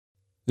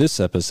This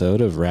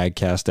episode of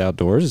Radcast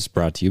Outdoors is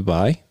brought to you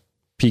by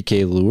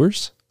PK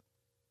Lures,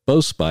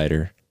 Bow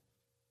Spider,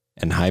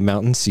 and High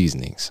Mountain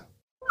Seasonings.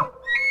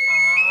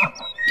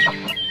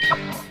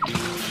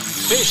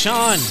 Fish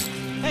on!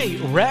 Hey,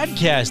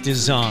 Radcast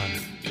is on!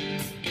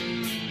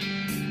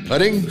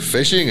 Hunting,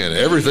 fishing, and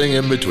everything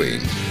in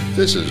between.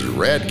 This is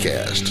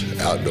Radcast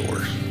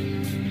Outdoors.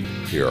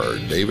 Here are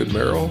David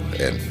Merrill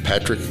and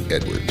Patrick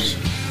Edwards.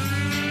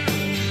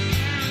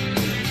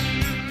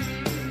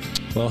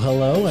 Well,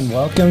 hello and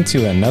welcome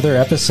to another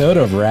episode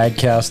of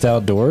Radcast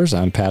Outdoors.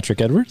 I'm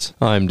Patrick Edwards.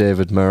 I'm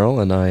David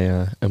Merrill, and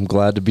I am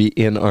glad to be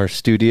in our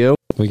studio.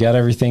 We got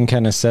everything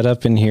kind of set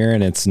up in here,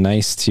 and it's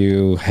nice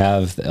to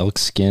have the elk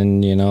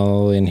skin,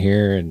 in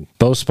here, and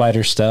bow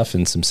spider stuff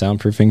and some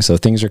soundproofing. So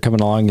things are coming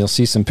along. You'll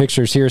see some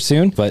pictures here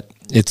soon, but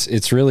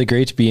it's really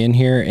great to be in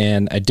here.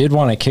 And I did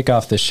want to kick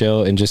off the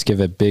show and just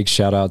give a big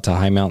shout out to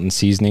High Mountain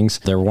Seasonings.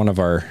 They're one of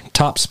our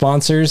top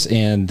sponsors,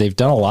 and they've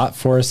done a lot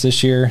for us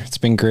this year. It's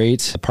been great.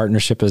 The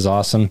partnership is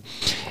awesome.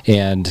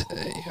 And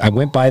I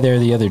went by there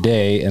the other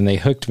day, and they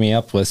hooked me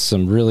up with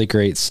some really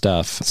great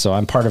stuff. So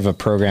I'm part of a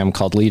program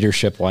called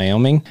Leadership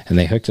Wyoming, and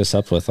they hooked us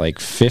up with like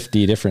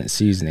 50 different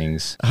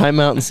seasonings. High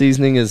Mountain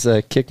Seasoning is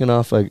kicking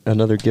off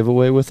another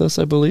giveaway with us,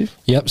 I believe.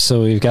 Yep,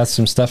 so we've got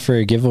some stuff for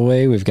a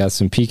giveaway. We've got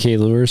some PK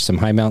Lures,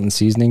 some High Mountain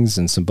Seasonings,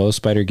 and some Bow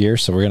Spider gear.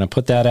 So we're going to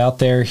put that out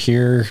there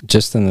here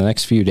just in the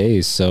next few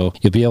days. So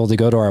you'll be able to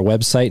go to our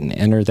website and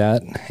enter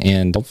that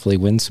and hopefully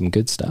win some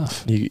good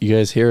stuff. You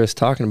guys hear us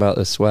talking about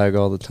this swag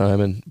all the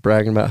time and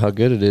bragging about how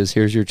good it is.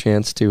 Here's your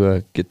chance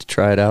to get to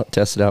try it out,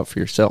 test it out for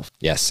yourself.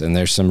 Yes, and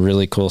there's some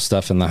really cool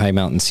stuff in the High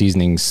Mountain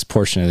Seasonings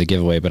portion of the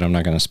giveaway, but I'm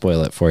not going to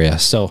spoil it for you.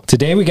 So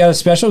today we got a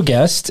special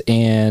guest,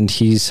 and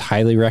he's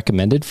highly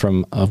recommended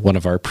from one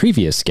of our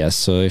previous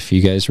guests. So if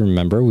you guys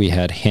remember, we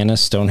had Hannah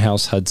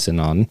Stonehouse Hudson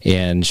on,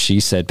 and she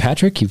said,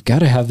 Patrick, you've got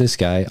to have this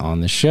guy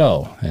on the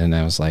show. And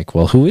I was like,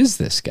 well, who is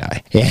this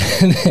guy?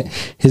 And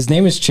his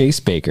name is Chase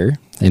Baker,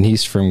 and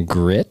he's from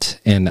Grit.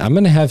 And I'm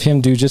going to have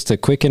him do just a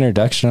quick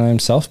introduction on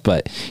himself,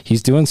 but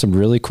he's doing some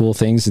really cool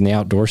things in the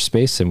outdoor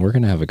space, and we're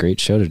going to have a great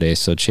show today.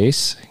 So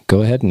Chase,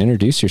 go ahead and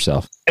introduce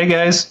yourself. Hey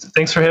guys,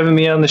 thanks for having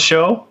me on the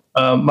show.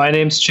 My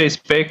name's Chase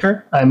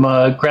Baker. I'm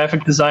a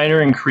graphic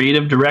designer and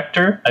creative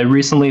director. I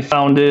recently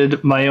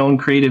founded my own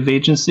creative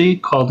agency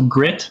called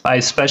Grit. I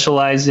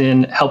specialize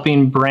in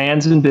helping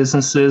brands and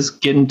businesses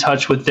get in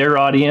touch with their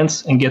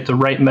audience and get the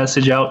right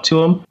message out to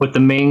them with the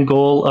main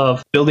goal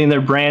of building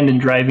their brand and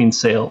driving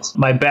sales.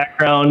 My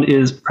background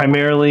is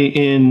primarily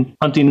in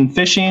hunting and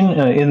fishing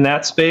in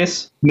that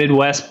space.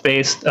 Midwest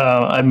based.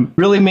 I'm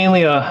really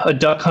mainly a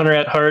duck hunter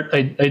at heart.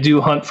 I do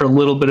hunt for a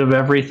little bit of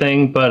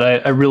everything, but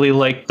I really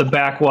like the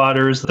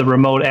backwaters, the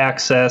remote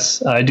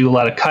access. I do a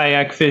lot of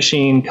kayak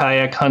fishing,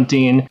 kayak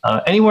hunting,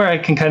 anywhere I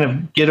can kind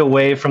of get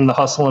away from the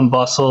hustle and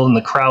bustle and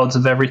the crowds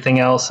of everything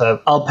else.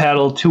 I'll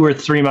paddle 2 or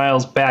 3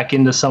 miles back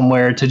into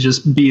somewhere to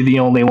just be the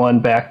only one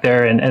back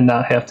there and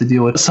not have to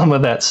deal with some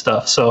of that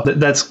stuff. So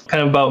that's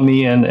kind of about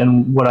me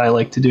and what I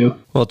like to do.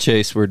 Well,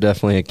 Chase, we're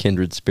definitely a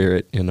kindred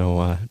spirit.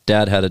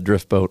 Dad had a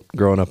drift boat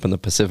growing up in the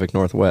Pacific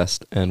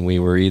Northwest, and we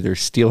were either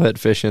steelhead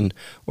fishing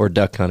or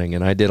duck hunting.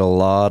 And I did a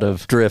lot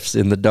of drifts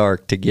in the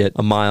dark to get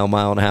a mile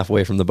and a half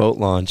away from the boat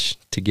launch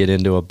to get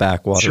into a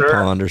backwater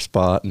pond or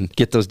spot and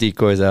get those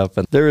decoys up.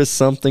 And there is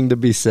something to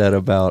be said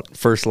about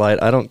first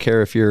light. I don't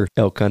care if you're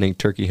elk hunting,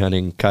 turkey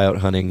hunting, coyote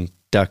hunting,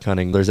 duck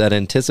hunting. There's that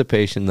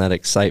anticipation, that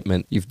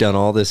excitement. You've done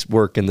all this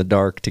work in the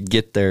dark to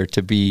get there,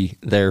 to be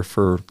there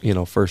for,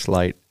 first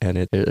light.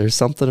 And there's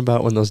something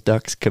about when those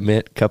ducks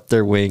cup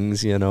their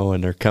wings,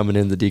 and they're coming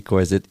in the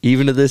decoys. It,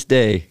 even to this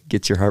day,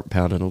 gets your heart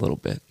pounding a little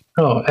bit.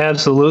 Oh,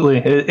 absolutely.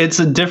 It's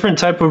a different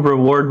type of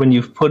reward when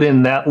you've put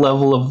in that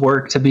level of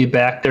work to be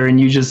back there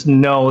and you just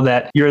know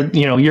that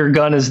your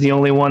gun is the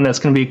only one that's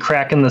going to be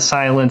cracking the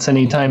silence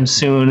anytime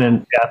soon.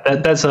 And yeah,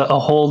 that's a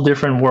whole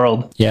different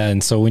world. Yeah.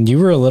 And so when you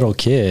were a little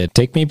kid,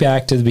 take me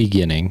back to the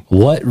beginning.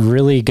 What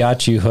really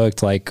got you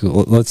hooked? Like,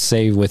 let's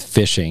say with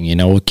fishing,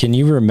 can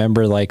you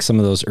remember like some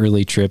of those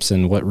early trips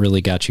and what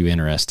really got you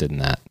interested in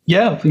that?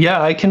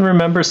 Yeah, I can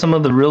remember some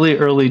of the really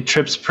early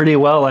trips pretty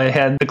well. I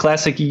had the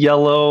classic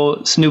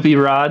yellow Snoopy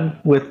rod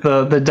with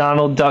the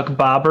Donald Duck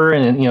bobber,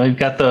 and you've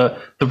got the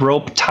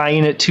rope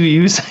tying it to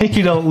you so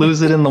you don't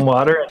lose it in the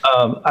water.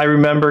 I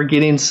remember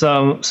getting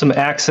some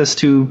access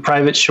to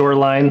private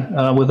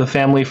shoreline with a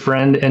family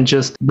friend and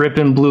just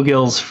ripping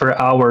bluegills for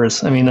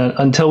hours. I mean,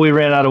 until we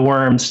ran out of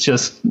worms,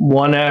 just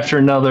one after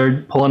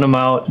another, pulling them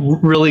out.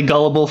 Really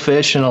gullible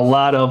fish and a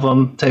lot of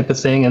them type of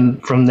thing.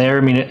 And from there,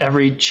 I mean,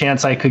 every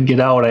chance I could get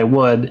out, I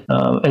would.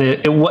 And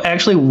it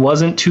actually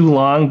wasn't too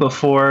long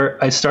before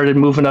I started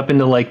moving up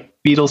into like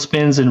beetle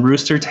spins and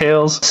rooster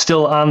tails,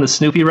 still on the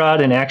Snoopy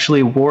rod, and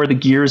actually wore the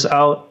gears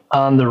out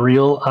on the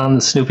reel on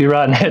the Snoopy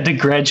rod and had to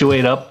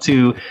graduate up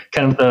to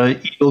kind of the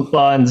Eagle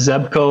Claw and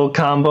Zebco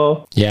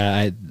combo.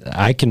 Yeah,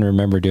 I can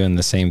remember doing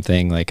the same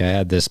thing. Like I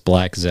had this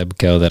black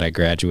Zebco that I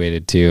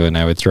graduated to, and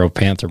I would throw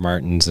Panther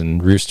Martins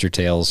and Rooster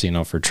Tails,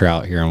 for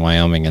trout here in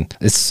Wyoming. And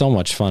it's so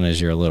much fun as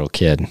you're a little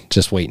kid,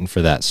 just waiting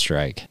for that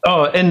strike.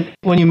 Oh, and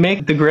when you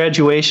make the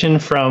graduation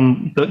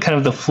from the kind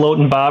of the float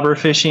and bobber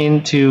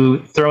fishing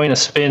to throwing a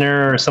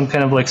spinner or some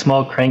kind of like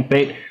small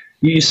crankbait,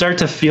 you start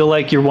to feel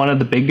like you're one of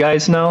the big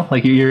guys now.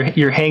 Like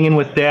you're hanging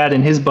with Dad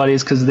and his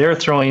buddies because they're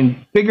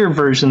throwing bigger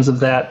versions of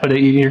that, but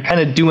you're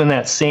kind of doing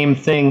that same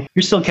thing.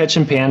 You're still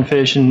catching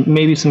panfish and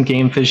maybe some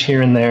game fish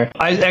here and there.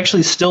 I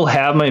actually still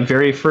have my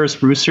very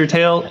first rooster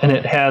tail, and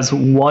it has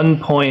 1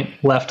 point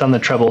left on the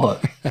treble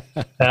hook.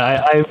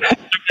 I've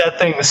that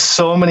thing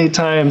so many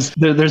times.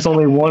 There's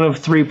only 1 of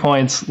 3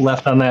 points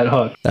left on that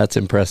hook. That's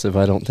impressive.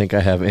 I don't think I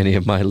have any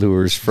of my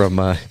lures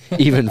from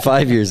even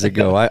 5 years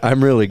ago.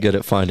 I'm really good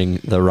at finding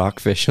the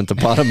rockfish at the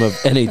bottom of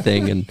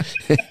anything, and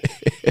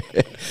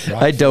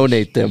I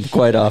donate them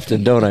quite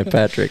often, don't I,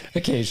 Patrick?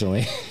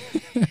 Occasionally.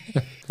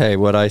 Hey,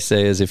 what I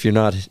say is if you're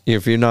not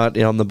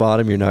on the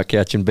bottom, you're not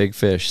catching big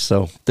fish.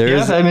 So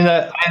there's. Yeah, I mean,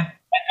 I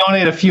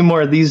donate a few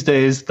more these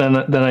days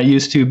than I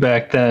used to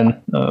back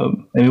then.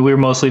 We were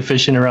mostly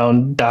fishing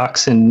around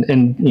docks and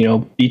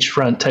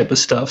beachfront type of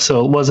stuff,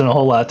 so it wasn't a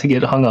whole lot to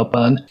get hung up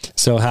on.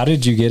 So how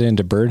did you get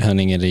into bird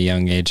hunting at a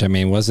young age? I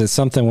mean, was it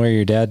something where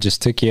your dad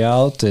just took you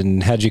out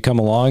and had you come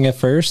along at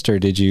first, or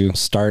did you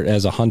start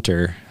as a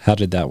hunter? How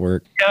did that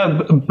work?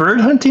 Yeah, bird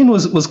hunting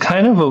was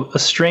kind of a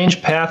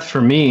strange path for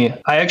me.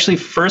 I actually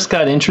first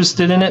got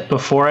interested in it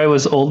before I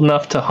was old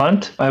enough to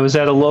hunt. I was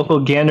at a local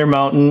Gander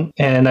Mountain,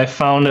 and I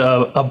found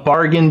a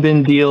bargain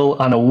bin deal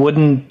on a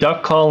wooden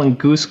duck call and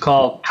goose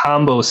call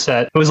combo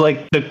set. It was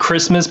like the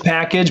Christmas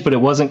package, but it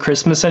wasn't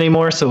Christmas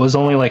anymore, so it was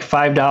only like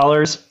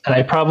 $5, and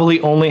I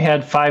probably only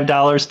had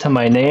 $5 to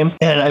my name.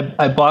 And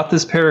I bought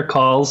this pair of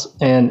calls,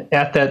 and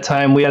at that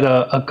time, we had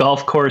a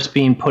golf course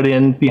being put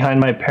in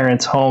behind my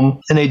parents' home,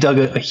 and they dug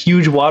a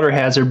huge water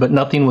hazard, but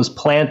nothing was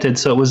planted,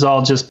 so it was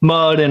all just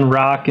mud and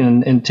rock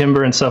and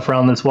timber and stuff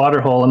around this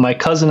water hole. And my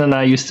cousin and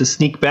I used to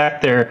sneak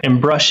back there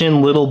and brush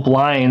in little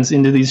blinds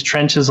into these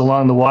trenches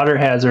along the water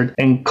hazard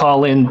and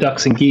call in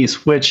ducks and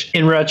geese, which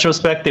in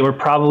retrospect, they were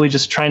probably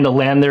just trying to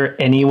land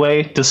there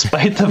anyway,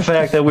 despite the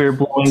fact that we were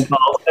blowing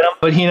calls at them.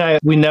 But he and I,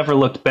 we never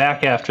looked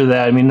back after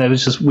that. I mean, that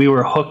was just, we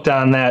were hooked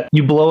on that.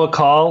 You blow a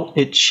call,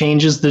 it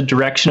changes the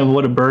direction of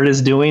what a bird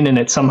is doing, and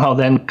it somehow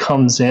then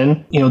comes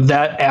in.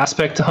 That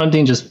aspect to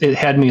hunting, it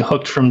had me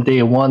hooked from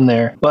day one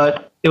there.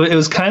 But it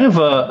was kind of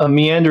a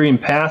meandering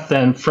path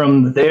then.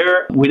 From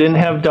there, we didn't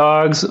have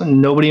dogs.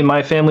 Nobody in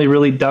my family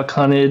really duck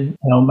hunted.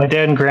 My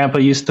dad and grandpa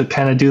used to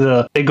kind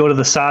of they go to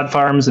the sod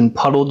farms and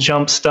puddle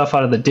jump stuff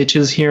out of the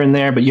ditches here and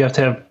there, but you have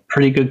to have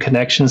pretty good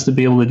connections to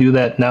be able to do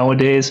that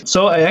nowadays.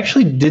 So I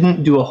actually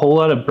didn't do a whole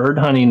lot of bird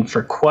hunting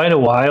for quite a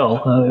while.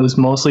 It was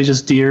mostly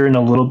just deer and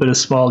a little bit of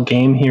small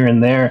game here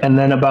and there. And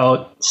then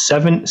about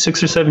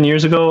 6 or 7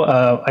 years ago,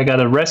 I got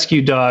a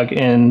rescue dog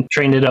and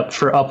trained it up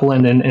for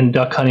upland and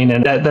duck hunting.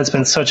 And that's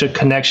been such a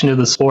connection to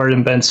the sport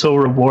and been so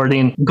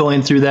rewarding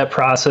going through that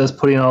process,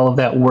 putting all of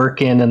that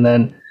work in, and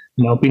then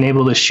being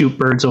able to shoot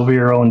birds over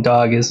your own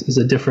dog is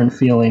a different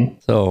feeling.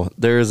 So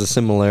there is a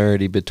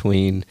similarity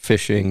between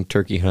fishing,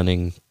 turkey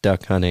hunting,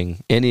 duck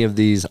hunting. Any of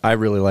these, I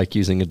really like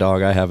using a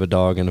dog. I have a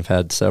dog and I've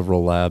had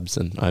several labs,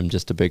 and I'm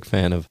just a big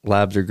fan of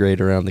labs. Are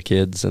great around the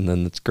kids, and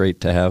then it's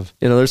great to have.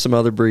 There's some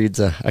other breeds.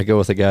 I go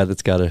with a guy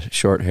that's got a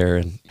short hair,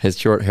 and his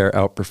short hair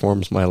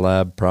outperforms my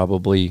lab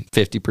probably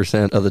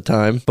 50% of the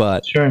time,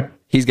 but sure,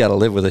 he's got to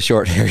live with a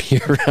short hair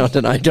year round,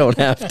 and I don't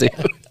have to.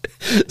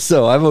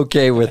 So I'm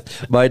okay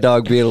with my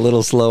dog being a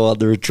little slow on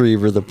the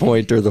retrieve or the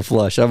point or the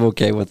flush. I'm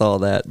okay with all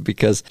that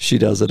because she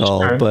does it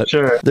all. But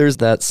there's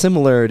that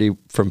similarity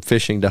from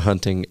fishing to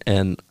hunting,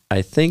 and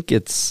I think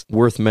it's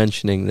worth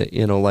mentioning that,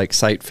 like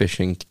sight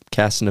fishing,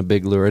 casting a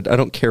big lure, I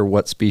don't care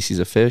what species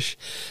of fish,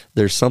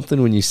 there's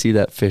something when you see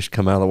that fish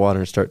come out of the water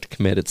and start to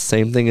commit. It's the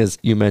same thing as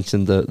you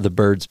mentioned the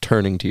birds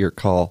turning to your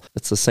call.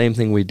 It's the same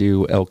thing we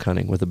do elk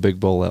hunting with a big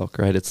bull elk,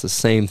 right? It's the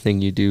same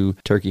thing you do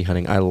turkey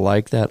hunting. I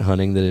like that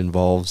hunting that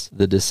involves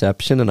the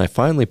deception, and I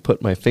finally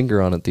put my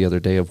finger on it the other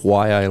day of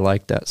why I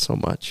like that so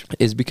much.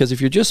 Is because if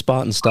you're just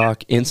spot and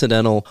stock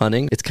incidental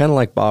hunting, it's kind of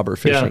like bobber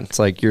fishing. Yeah. It's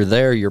like you're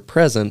there, you're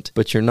present,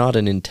 but you're not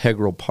an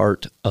integral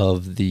part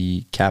of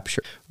the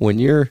capture. When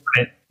you're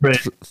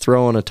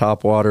throwing a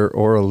topwater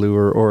or a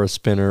lure or a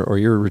spinner, or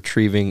you're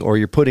retrieving, or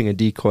you're putting a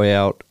decoy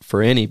out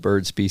for any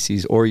bird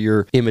species, or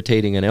you're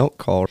imitating an elk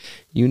call,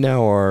 you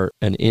now are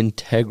an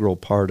integral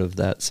part of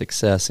that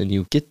success, and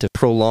you get to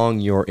prolong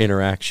your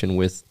interaction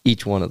with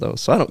each one of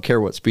those. So I don't care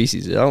what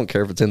species it is. I don't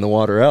care if it's in the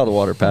water or out of the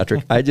water,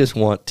 Patrick. I just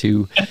want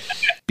to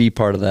be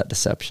part of that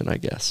deception, I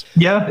guess.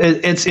 Yeah,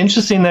 it's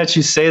interesting that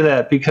you say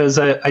that, because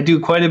I do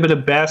quite a bit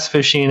of bass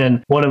fishing,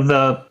 and one of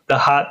the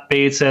hot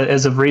baits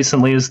as of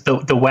recently is the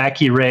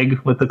wacky rig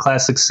with the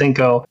classic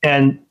Cinco.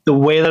 And the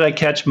way that I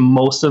catch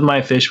most of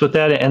my fish with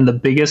that, and the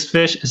biggest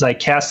fish, is I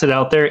cast it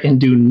out there and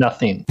do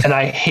nothing. And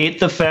I hate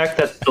the fact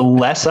that the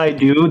less I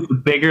do, the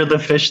bigger the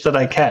fish that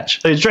I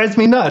catch. It drives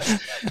me nuts.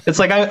 It's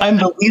like I'm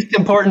the least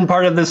important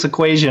part of this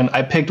equation.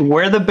 I picked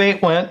where the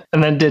bait went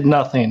and then did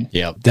nothing.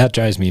 Yeah, that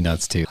drives me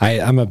nuts too.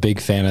 I'm a big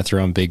fan of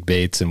throwing big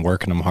baits and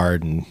working them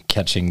hard and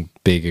catching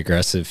big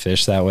aggressive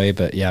fish that way.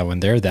 But yeah, when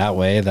they're that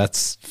way,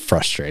 that's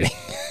frustrating.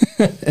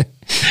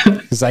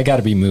 Because I got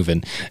to be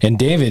moving. And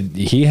David,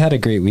 he had a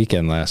great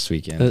weekend last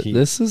weekend.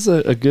 This is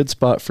a good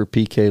spot for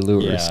PK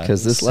lures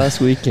because this last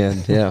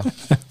weekend,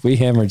 we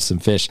hammered some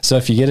fish. So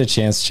if you get a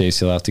chance, Chase,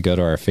 you'll have to go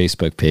to our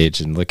Facebook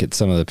page and look at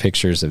some of the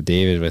pictures of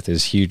David with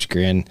his huge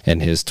grin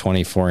and his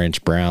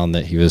 24-inch brown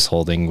that he was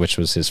holding, which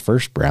was his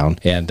first brown.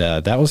 And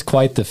that was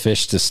quite the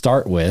fish to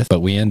start with,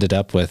 but we ended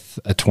up with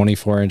a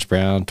 24-inch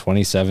brown,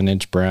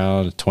 27-inch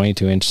brown, a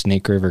 22-inch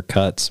Snake River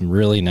cut, some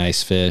really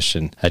nice fish.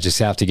 And I just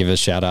have to give a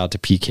shout out to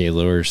PK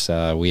Lures.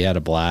 We had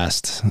a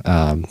blast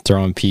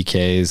throwing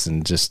PKs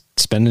and just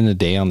spending a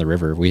day on the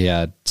river. We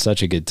had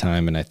such a good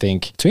time. And I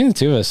think between the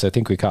two of us, I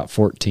think we caught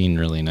 14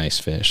 really nice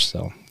fish.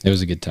 So it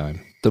was a good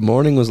time. The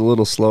morning was a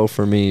little slow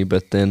for me,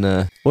 but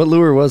then what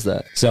lure was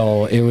that?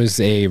 So it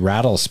was a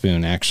rattle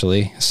spoon,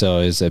 actually. So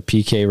it's a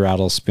PK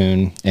rattle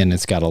spoon, and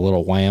it's got a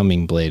little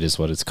Wyoming blade is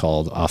what it's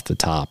called off the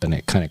top, and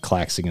it kind of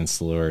clacks against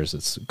the lure as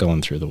it's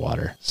going through the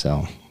water.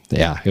 So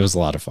yeah, it was a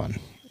lot of fun.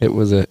 It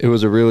was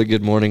a really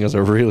good morning. It was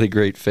a really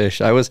great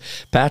fish.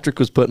 Patrick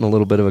was putting a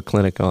little bit of a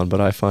clinic on, but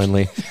I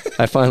finally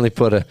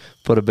put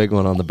a big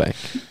one on the bank.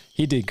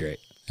 He did great.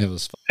 It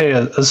was fun. Hey,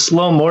 a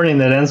slow morning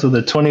that ends with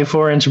a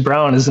 24-inch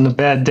brown isn't a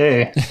bad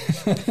day.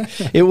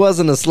 It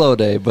wasn't a slow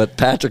day, but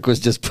Patrick was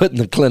just putting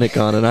the clinic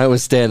on, and I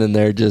was standing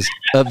there just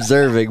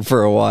observing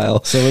for a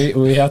while. So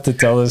we have to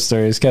tell this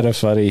story. It's kind of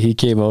funny. He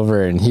came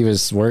over, and he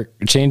was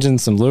changing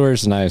some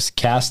lures, and I was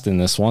casting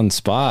this one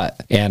spot,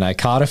 and I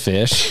caught a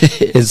fish.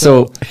 And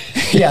so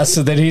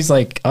then he's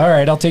like, all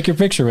right, I'll take your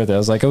picture with it. I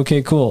was like,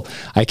 okay, cool.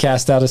 I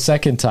cast out a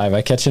second time.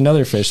 I catch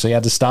another fish, so he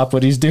had to stop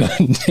what he's doing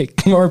and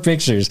take more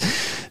pictures.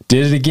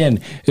 Did it again.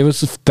 It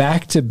was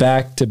back to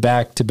back to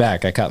back to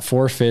back. I caught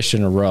 4 fish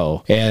in a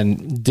row.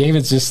 And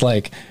David's just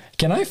like,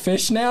 can I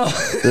fish now?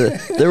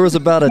 There was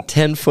about a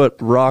 10-foot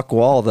rock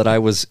wall that I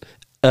was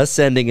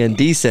ascending and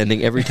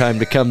descending every time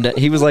to come down.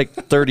 He was like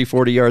 30,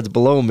 40 yards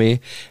below me.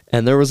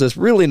 And there was this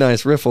really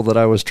nice riffle that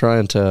I was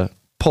trying to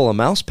pull a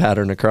mouse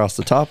pattern across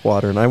the top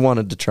water. And I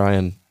wanted to try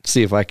and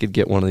see if I could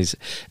get one of these.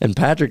 And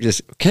Patrick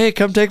just, okay,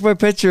 come take my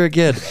picture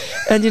again.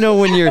 And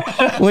when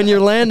you're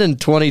landing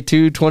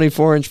 22,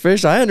 24-inch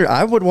fish,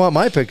 I would want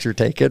my picture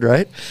taken,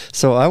 right?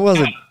 So I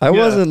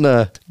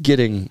wasn't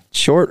getting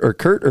short or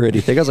curt or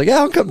anything. I was like,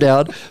 yeah, I'll come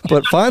down.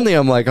 But finally,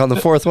 I'm like, on the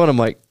 4th one, I'm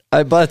like,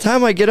 by the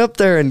time I get up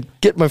there and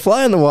get my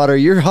fly in the water,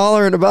 you're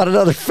hollering about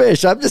another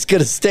fish. I'm just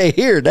going to stay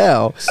here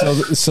now.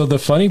 So the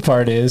funny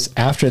part is,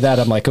 after that,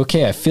 I'm like,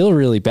 okay, I feel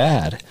really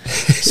bad.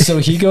 So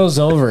he goes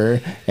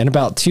over, and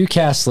about 2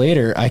 casts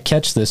later, I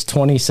catch this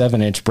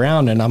 27-inch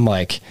brown, and I'm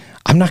like,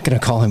 I'm not going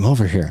to call him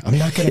over here. So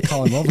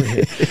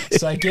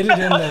I get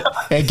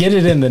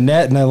it in the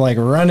net, and I'm like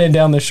running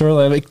down the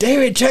shoreline. I'm like,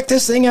 David, check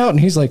this thing out. And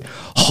he's like,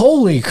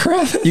 holy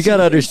crap. You got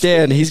to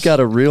understand, he's got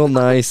a real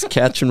nice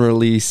catch and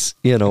release,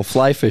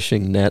 fly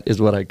fishing net is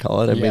what I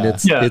call it. I mean,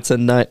 it's a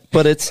net,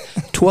 but it's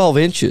 12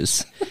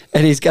 inches.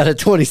 And he's got a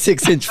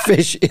 26-inch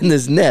fish in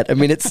this net. I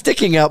mean, it's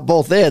sticking out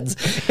both ends,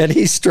 and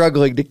he's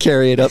struggling to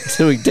carry it up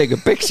so he can take a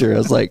picture. I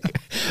was like,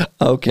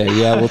 okay,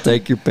 yeah, we'll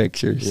take your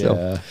picture.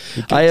 So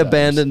I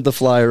abandoned the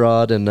fly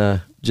rod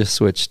and just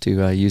switched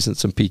to using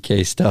some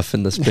PK stuff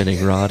in the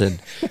spinning rod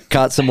and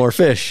caught some more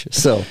fish.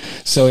 So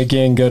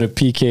again, go to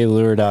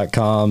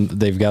pklure.com.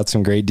 They've got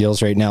some great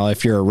deals right now.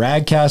 If you're a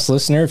Radcast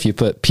listener, if you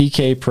put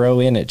PK Pro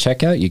in at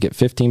checkout, you get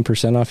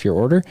 15% off your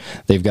order.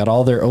 They've got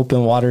all their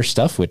open water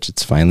stuff, which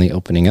it's finally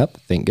opening up,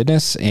 thank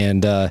goodness.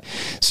 And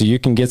so you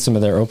can get some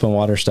of their open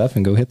water stuff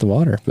and go hit the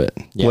water. But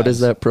yeah, what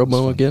is that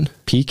promo again?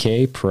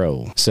 PK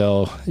Pro.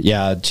 So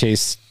yeah,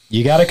 Chase,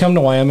 you got to come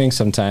to Wyoming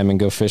sometime and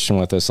go fishing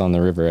with us on the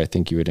river. I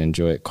think you would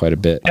enjoy it quite a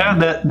bit.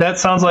 Yeah, that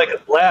sounds like a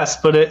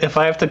blast. But if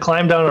I have to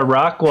climb down a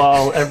rock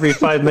wall every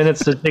 5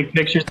 minutes to take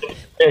pictures of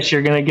fish,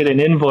 you're going to get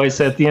an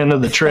invoice at the end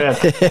of the trip.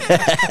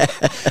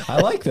 I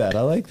like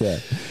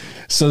that.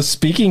 So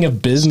speaking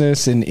of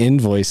business and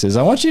invoices,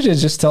 I want you to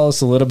just tell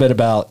us a little bit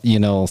about,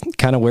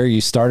 kind of where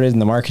you started in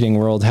the marketing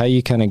world, how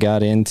you kind of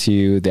got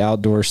into the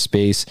outdoor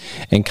space,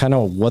 and kind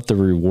of what the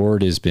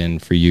reward has been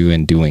for you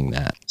in doing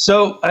that.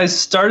 So I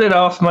started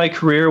off my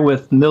career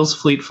with Mills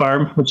Fleet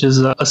Farm, which is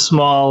a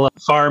small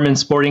farm and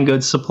sporting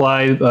goods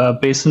supply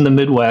based in the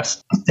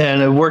Midwest.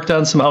 And I worked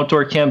on some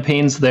outdoor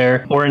campaigns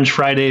there. Orange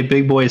Friday,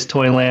 Big Boys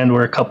Toyland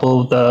were a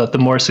couple of the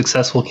more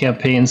successful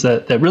campaigns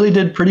that really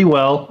did pretty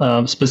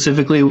well,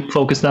 specifically focused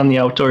focused on the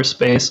outdoor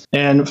space.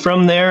 And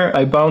from there,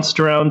 I bounced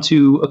around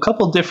to a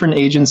couple different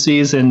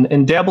agencies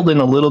and dabbled in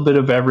a little bit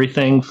of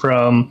everything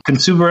from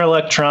consumer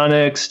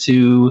electronics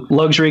to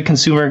luxury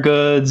consumer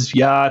goods,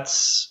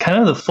 yachts, kind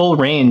of the full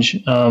range,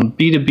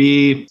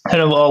 B2B,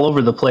 kind of all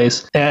over the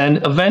place.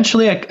 And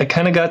eventually I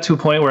kind of got to a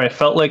point where I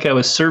felt like I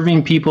was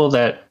serving people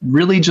that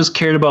really just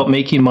cared about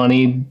making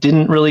money,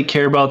 didn't really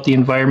care about the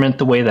environment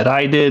the way that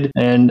I did.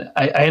 And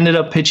I ended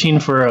up pitching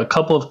for a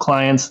couple of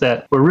clients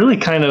that were really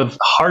kind of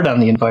hard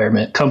on the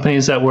environment,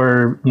 companies that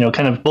were,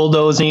 kind of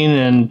bulldozing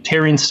and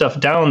tearing stuff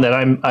down that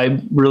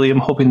I really am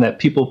hoping that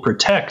people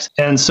protect.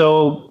 And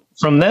so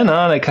from then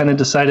on, I kind of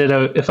decided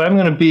if I'm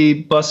going to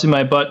be busting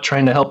my butt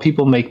trying to help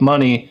people make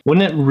money,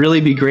 wouldn't it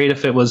really be great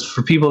if it was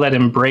for people that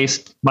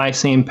embraced my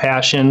same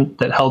passion,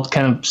 that held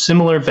kind of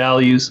similar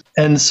values?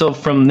 And so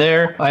from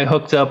there, I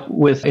hooked up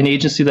with an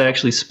agency that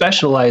actually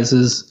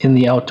specializes in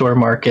the outdoor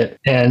market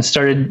and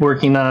started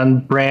working on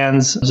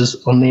brands.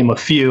 I'll name a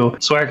few: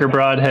 Swacker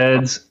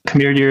Broadheads,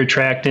 Khmer Deer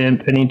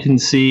Attractant, Pennington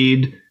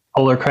Seed,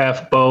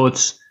 Polarcraft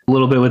Boats, a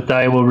little bit with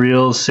Daiwa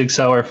Reels, 6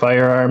 Hour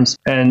Firearms.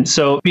 And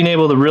so being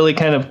able to really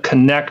kind of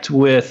connect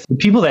with the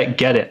people that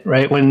get it,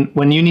 right?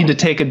 When you need to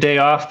take a day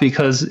off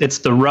because it's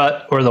the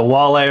rut or the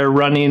walleye are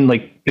running,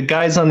 like the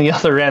guys on the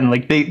other end,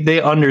 like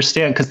they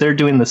understand because they're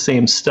doing the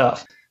same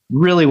stuff.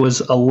 Really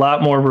was a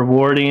lot more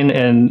rewarding,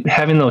 and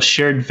having those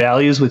shared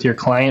values with your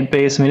client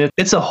base. I mean,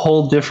 it's a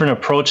whole different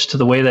approach to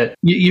the way that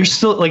you're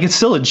still like, it's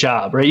still a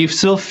job, right? You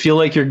still feel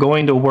like you're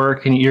going to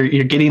work and you're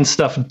getting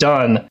stuff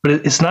done, but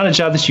it's not a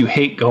job that you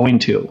hate going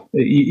to.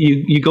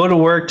 You go to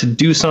work to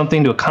do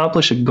something, to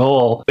accomplish a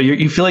goal, but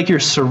you feel like you're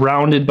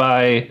surrounded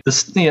by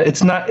this.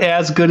 It's not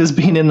as good as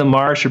being in the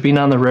marsh or being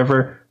on the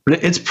river,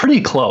 but it's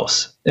pretty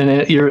close.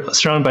 And you're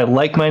surrounded by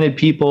like-minded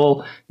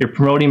people. You're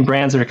promoting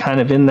brands that are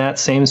kind of in that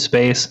same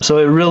space. So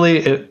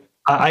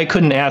I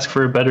couldn't ask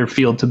for a better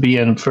field to be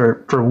in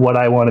for what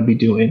I want to be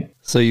doing.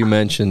 So you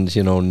mentioned,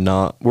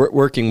 not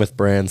working with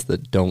brands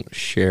that don't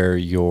share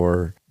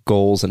your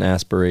goals and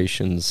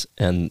aspirations,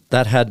 and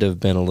that had to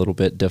have been a little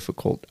bit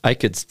difficult. I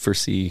could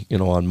foresee,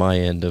 on my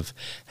end of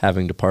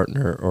having to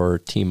partner or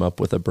team up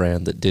with a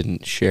brand that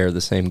didn't share the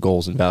same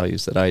goals and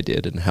values that I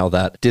did, and how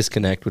that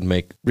disconnect would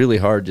make really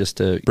hard just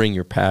to bring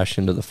your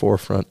passion to the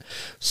forefront.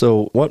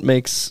 So what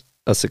makes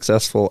a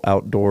successful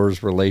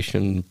outdoors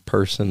relation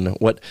person?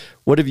 What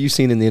have you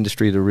seen in the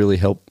industry to really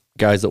help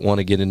guys that want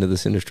to get into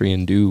this industry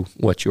and do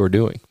what you're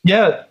doing?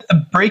 Yeah,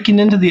 breaking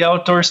into the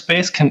outdoor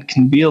space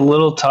can be a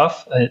little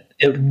tough.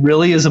 It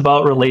really is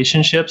about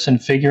relationships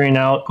and figuring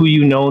out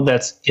who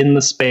that's in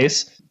the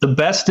space. The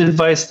best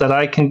advice that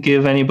I can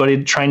give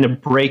anybody trying to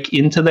break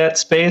into that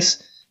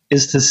space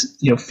is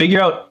to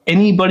figure out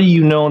anybody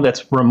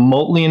that's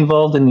remotely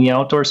involved in the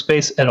outdoor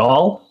space at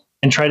all,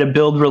 and try to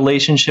build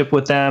relationship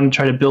with them,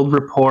 try to build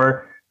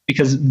rapport,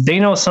 because they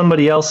know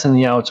somebody else in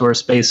the outdoor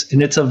space,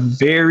 and it's a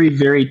very,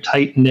 very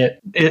tight-knit.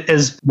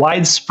 As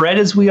widespread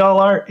as we all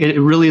are, it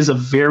really is a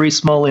very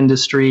small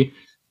industry.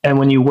 And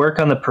when you work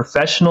on the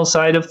professional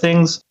side of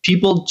things,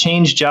 people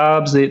change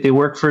jobs, they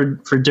work for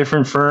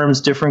different firms,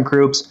 different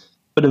groups,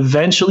 but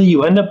eventually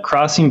you end up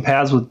crossing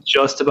paths with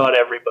just about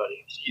everybody.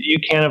 You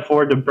can't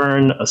afford to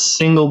burn a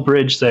single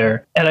bridge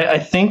there. And I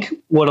think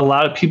what a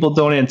lot of people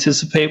don't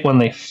anticipate when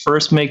they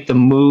first make the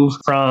move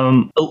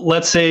from,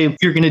 let's say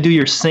you're going to do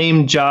your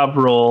same job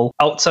role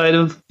outside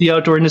of the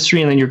outdoor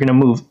industry, and then you're going to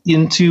move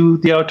into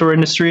the outdoor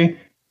industry,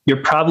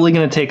 you're probably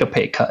going to take a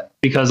pay cut,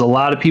 because a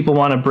lot of people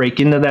want to break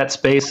into that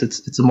space.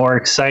 It's a more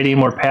exciting,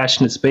 more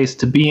passionate space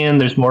to be in.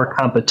 There's more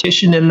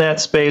competition in that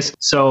space.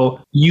 So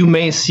you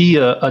may see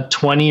a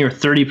 20 or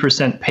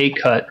 30% pay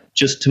cut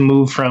just to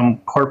move from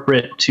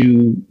corporate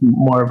to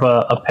more of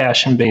a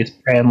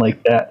passion-based brand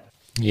like that.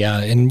 Yeah,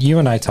 and you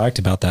and I talked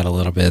about that a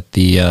little bit.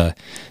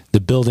 The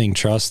building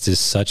trust is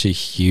such a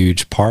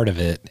huge part of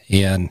it.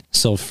 And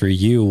so for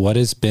you, what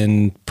has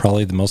been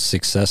probably the most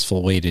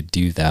successful way to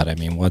do that? I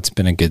mean, what's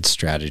been a good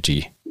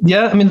strategy?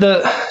 Yeah, I mean,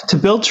 to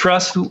build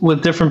trust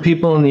with different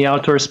people in the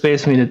outdoor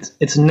space, I mean,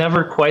 it's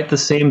never quite the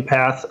same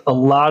path. A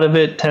lot of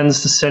it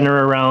tends to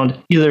center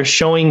around either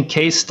showing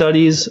case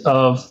studies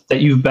of that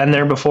you've been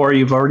there before,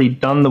 you've already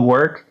done the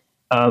work.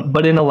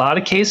 But in a lot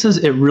of cases,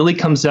 it really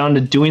comes down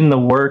to doing the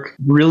work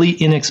really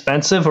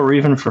inexpensive or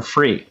even for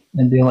free,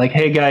 and being like,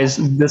 hey guys,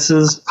 this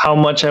is how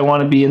much I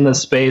want to be in this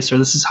space, or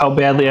this is how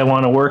badly I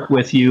want to work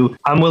with you.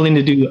 I'm willing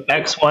to do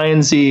X, Y,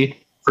 and Z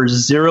for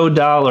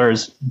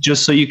 $0,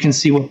 just so you can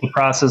see what the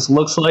process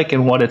looks like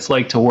and what it's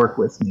like to work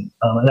with me.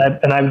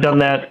 And I've done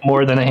that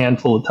more than a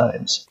handful of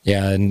times.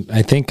 Yeah, and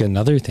I think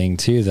another thing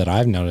too that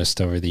I've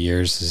noticed over the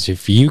years is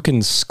if you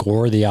can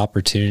score the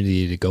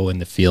opportunity to go in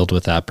the field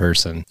with that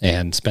person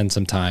and spend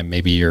some time,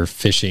 maybe you're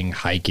fishing,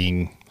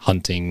 hiking,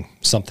 hunting,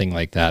 something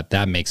like that,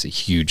 that makes a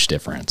huge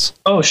difference.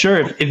 Oh,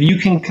 sure. If you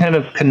can kind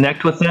of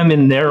connect with them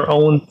in their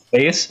own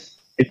space,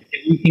 if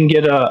you can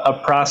get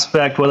a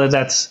prospect, whether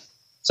that's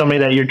somebody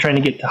that you're trying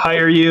to get to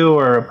hire you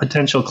or a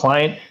potential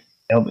client,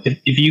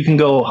 if you can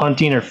go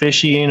hunting or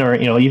fishing or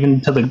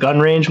even to the gun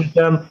range with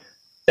them,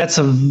 that's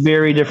a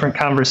very different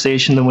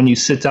conversation than when you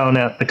sit down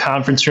at the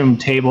conference room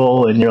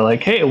table and you're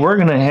like, hey, we're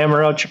going to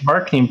hammer out your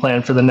marketing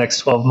plan for the next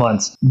 12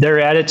 months. Their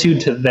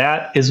attitude to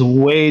that is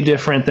way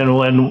different than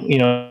when,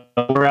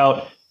 we're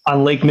out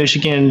on Lake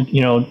Michigan,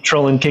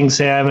 trolling King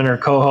Salmon or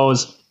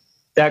cohos.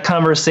 That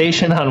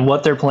conversation on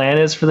what their plan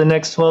is for the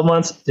next 12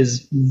 months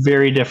is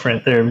very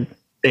different.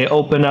 They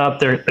open up,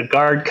 the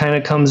guard kind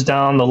of comes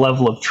down, the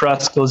level of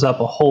trust goes up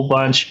a whole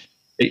bunch.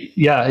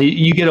 Yeah,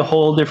 you get a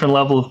whole different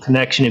level of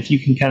connection if you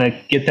can kind of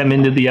get them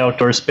into the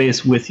outdoor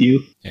space with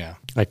you. Yeah.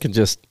 I can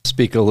just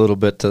speak a little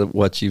bit to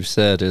what you've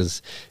said.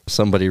 Is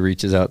somebody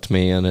reaches out to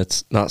me, and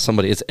it's not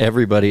somebody, it's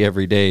everybody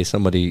every day.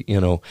 Somebody,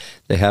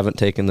 they haven't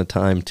taken the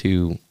time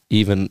to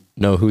even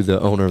know who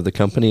the owner of the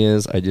company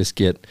is. I just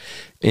get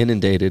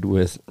inundated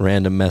with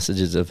random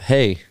messages of,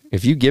 hey,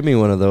 if you give me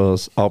one of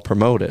those, I'll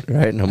promote it,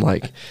 right? And I'm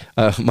like,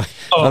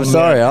 I'm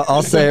sorry,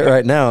 I'll say it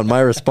right now. And my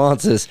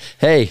response is,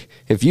 hey,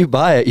 if you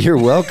buy it, you're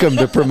welcome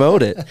to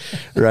promote it,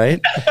 right?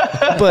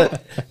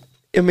 But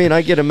I mean,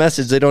 I get a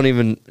message, they don't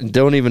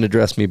even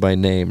address me by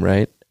name,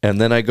 right?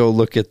 And then I go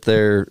look at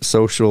their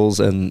socials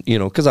and,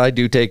 because I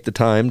do take the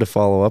time to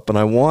follow up, and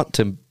I want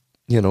to,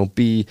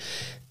 be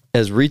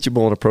as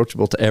reachable and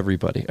approachable to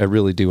everybody. I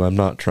really do. I'm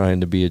not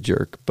trying to be a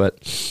jerk, but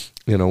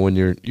when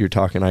you're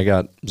talking, I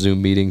got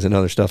Zoom meetings and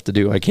other stuff to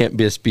do. I can't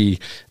just be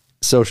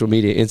social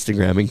media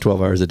Instagramming 12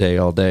 hours a day,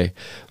 all day.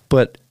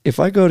 But if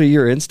I go to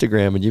your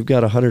Instagram and you've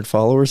got 100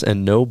 followers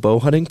and no bow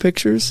hunting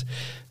pictures,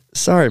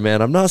 sorry,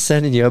 man, I'm not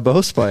sending you a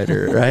bow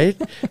spider, right?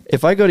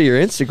 If I go to your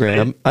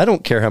Instagram, I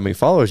don't care how many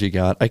followers you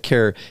got. I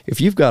care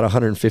if you've got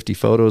 150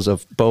 photos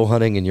of bow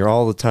hunting and you're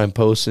all the time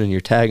posting and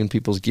you're tagging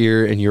people's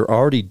gear and you're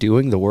already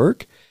doing the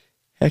work.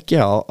 Heck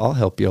yeah, I'll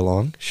help you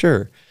along.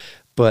 Sure.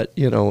 But,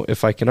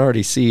 if I can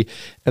already see,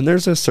 and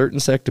there's a certain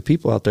sect of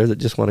people out there that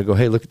just want to go,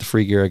 hey, look at the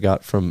free gear I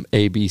got from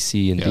A, B,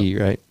 C, and D,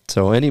 right?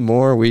 So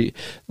anymore,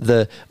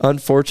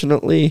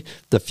 unfortunately,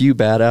 the few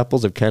bad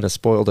apples have kind of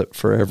spoiled it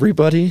for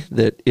everybody,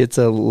 that it's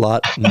a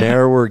lot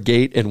narrower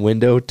gate and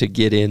window to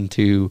get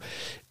into,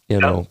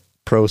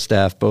 pro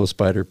staff bow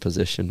spider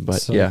position.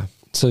 But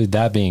So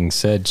that being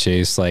said,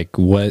 Chase, like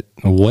what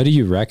do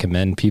you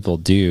recommend people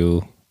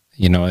do?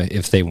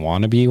 If they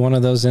want to be one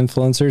of those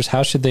influencers,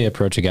 how should they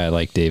approach a guy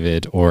like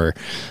David or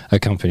a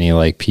company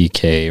like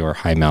PK or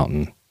High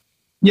Mountain?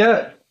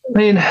 Yeah, I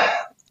mean,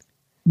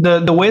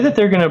 the way that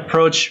they're going to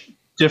approach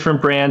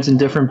different brands and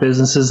different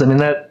businesses, I mean,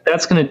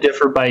 that's going to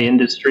differ by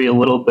industry a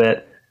little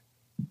bit.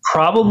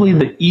 Probably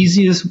the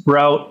easiest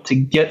route to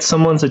get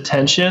someone's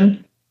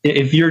attention,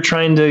 if you're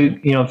trying to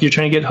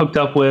get hooked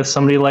up with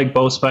somebody like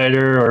Bow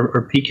Spider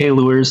or PK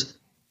Lures,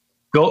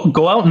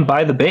 Go out and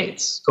buy the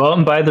baits. Go out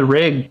and buy the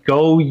rig.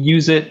 Go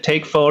use it.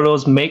 Take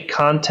photos. Make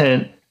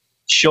content.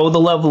 Show the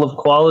level of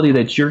quality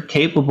that you're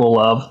capable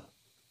of.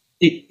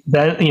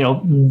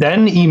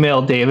 Then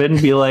email David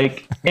and be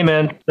like, "Hey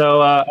man,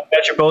 so I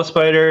got your bow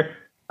spider.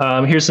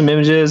 Here's some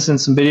images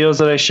and some videos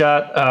that I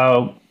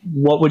shot.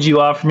 What would you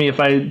offer me if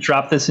I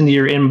drop this into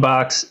your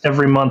inbox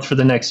every month for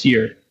the next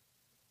year?"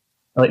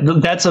 Like,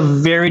 that's a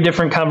very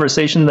different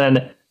conversation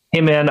than,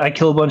 "Hey man, I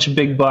kill a bunch of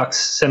big bucks.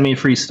 Send me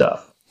free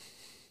stuff."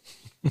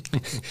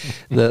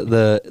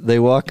 They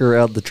walk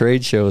around the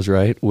trade shows,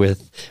 right,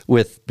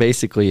 with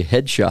basically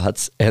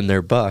headshots and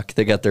their buck.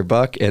 They got their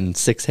buck and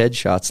 6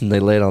 headshots, and they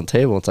lay it on the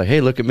table. It's like, hey,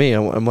 look at me.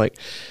 I'm like,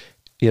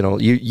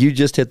 you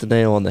just hit the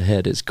nail on the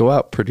head. Is go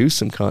out, produce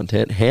some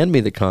content, hand me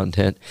the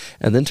content,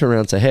 and then turn around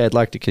and say, hey, I'd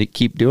like to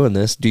keep doing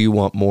this. Do you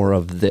want more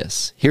of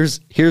this?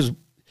 Here's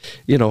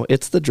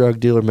it's the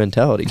drug dealer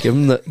mentality. Give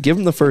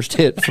them the first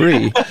hit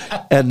free,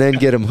 and then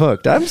get them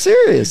hooked. I'm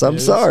serious. I'm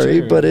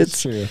sorry, but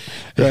it's true,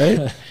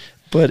 right?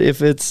 But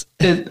if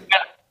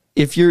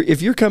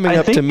you're coming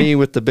up to me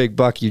with the big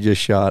buck you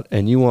just shot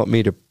and you want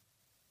me to,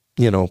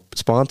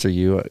 sponsor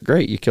you,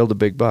 great. You killed a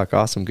big buck.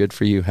 Awesome. Good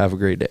for you. Have a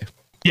great day.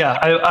 Yeah,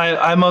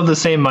 I'm of the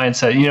same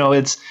mindset.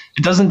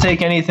 It doesn't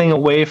take anything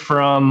away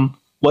from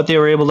what they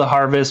were able to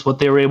harvest, what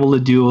they were able to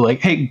do.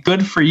 Like, hey,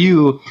 good for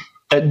you.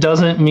 That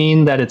doesn't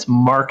mean that it's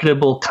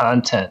marketable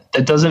content.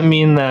 That doesn't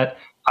mean that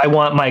I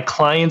want my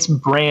client's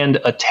brand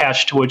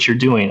attached to what you're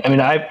doing. I mean,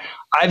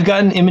 I've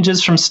gotten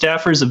images from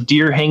staffers of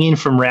deer hanging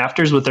from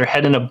rafters with their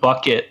head in a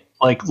bucket,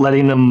 like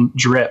letting them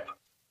drip.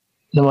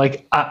 And I'm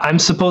like, I'm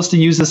supposed to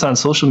use this on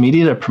social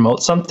media to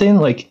promote something?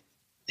 Like,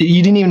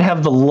 you didn't even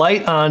have the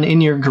light on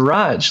in your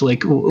garage.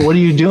 Like, what are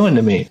you doing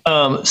to me?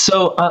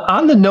 So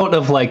on the note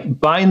of like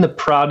buying the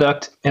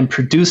product and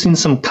producing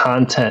some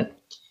content,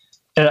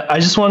 I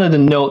just wanted to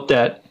note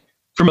that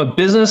from a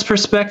business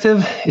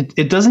perspective,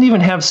 it doesn't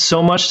even have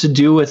so much to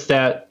do with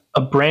that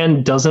a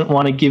brand doesn't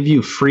want to give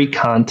you free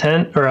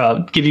content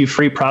or give you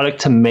free product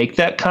to make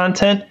that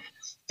content.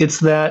 It's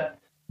that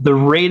the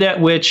rate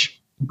at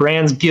which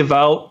brands give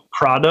out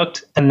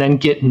product and then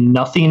get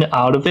nothing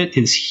out of it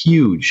is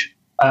huge.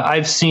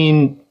 I've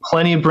seen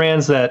plenty of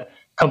brands that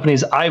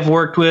companies I've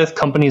worked with,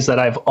 companies that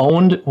I've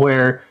owned,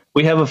 where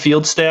we have a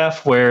field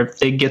staff where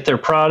they get their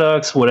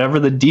products, whatever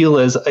the deal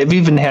is. I've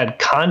even had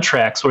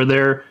contracts where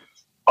they're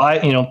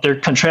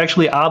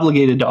contractually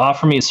obligated to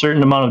offer me a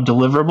certain amount of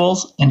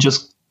deliverables and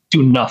just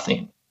do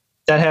nothing.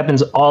 That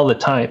happens all the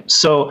time.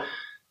 So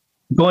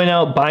going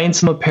out, buying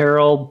some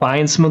apparel,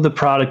 buying some of the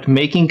product,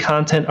 making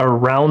content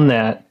around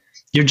that,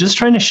 you're just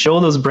trying to show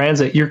those brands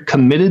that you're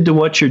committed to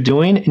what you're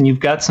doing and you've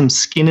got some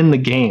skin in the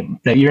game,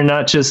 that you're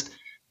not just,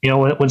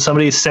 when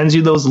somebody sends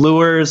you those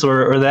lures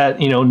or that,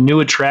 new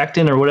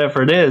attractant or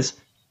whatever it is,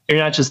 you're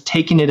not just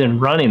taking it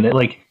and running it.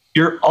 Like,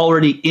 you're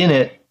already in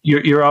it.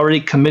 You're already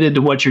committed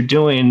to what you're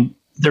doing.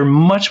 They're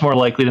much more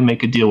likely to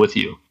make a deal with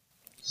you.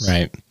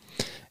 Right.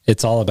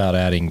 It's all about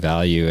adding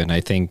value. And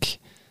I think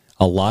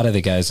a lot of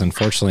the guys,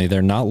 unfortunately,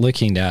 they're not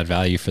looking to add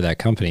value for that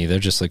company. They're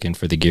just looking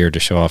for the gear to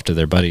show off to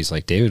their buddies.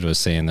 Like David was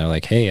saying, they're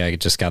like, hey, I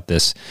just got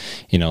this,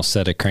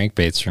 set of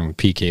crankbaits from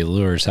PK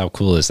Lures. How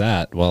cool is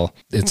that? Well,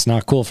 it's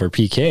not cool for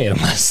PK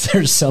unless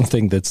there's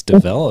something that's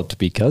developed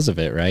because of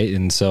it, right?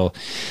 And so,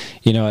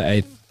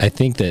 I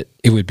think that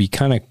it would be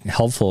kind of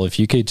helpful if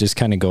you could just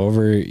kind of go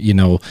over,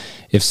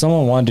 if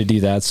someone wanted to do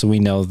that, so we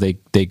know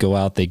they go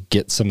out, they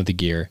get some of the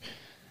gear,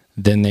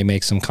 then they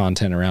make some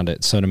content around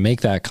it. So to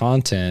make that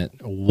content,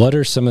 what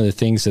are some of the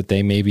things that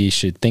they maybe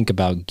should think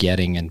about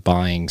getting and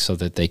buying so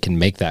that they can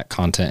make that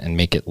content and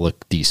make it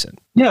look decent?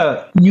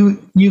 Yeah,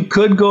 you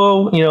could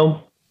go,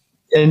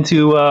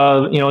 into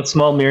a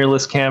small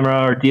mirrorless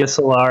camera or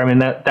DSLR. I mean,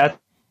 that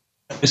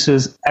this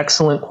is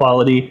excellent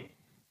quality.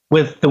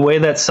 With the way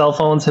that cell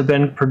phones have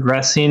been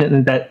progressing,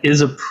 and that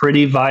is a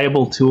pretty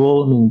viable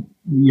tool. I mean,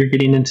 you're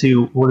getting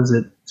into,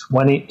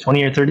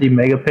 20 or 30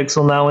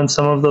 megapixel now in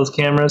some of those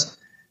cameras.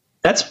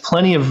 That's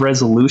plenty of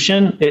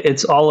resolution.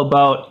 It's all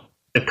about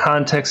the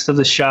context of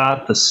the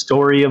shot, the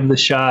story of the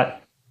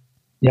shot.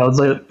 It's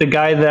like the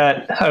guy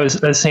that I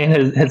was saying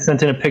had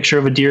sent in a picture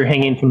of a deer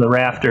hanging from the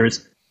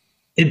rafters.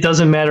 It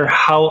doesn't matter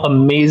how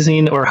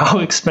amazing or how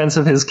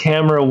expensive his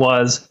camera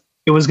was.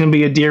 It was going to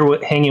be a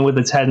deer hanging with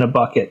its head in a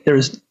bucket.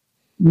 There's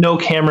no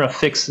camera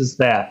fixes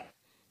that.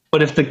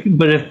 But if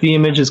the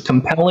image is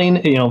compelling,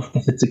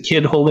 if it's a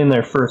kid holding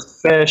their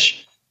first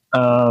fish,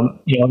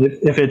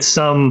 if it's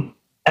some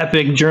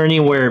epic journey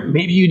where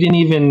maybe you didn't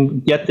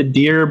even get the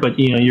deer, but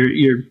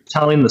you're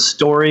telling the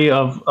story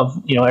of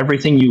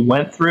everything you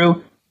went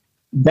through,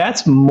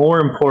 that's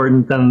more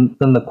important than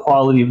the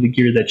quality of the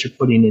gear that you're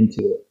putting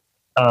into it.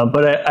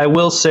 But I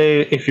will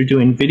say, if you're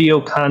doing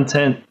video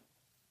content,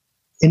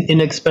 an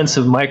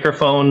inexpensive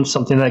microphone,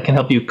 something that can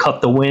help you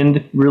cut the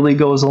wind, really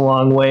goes a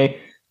long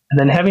way. And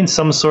then having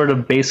some sort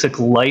of basic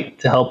light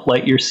to help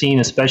light your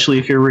scene, especially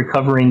if you're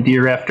recovering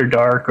deer after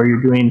dark or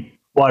you're doing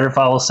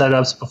waterfowl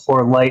setups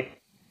before light.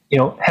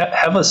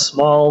 Have a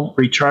small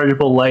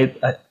rechargeable light.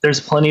 There's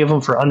plenty of them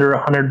for under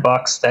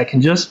 $100 that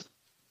can just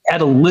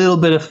add a little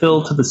bit of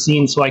fill to the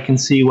scene so I can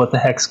see what the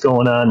heck's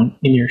going on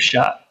in your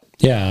shot.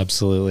 Yeah,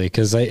 absolutely.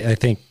 Because I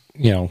think,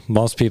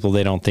 most people,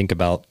 they don't think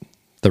about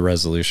the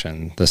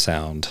resolution, the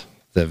sound,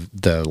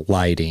 the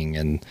lighting,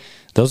 and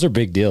those are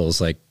big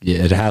deals. Like,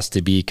 it has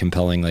to be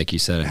compelling. Like you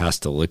said, it has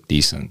to look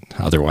decent.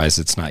 Otherwise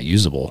it's not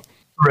usable.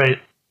 Right.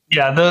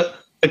 Yeah.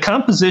 The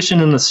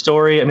composition and the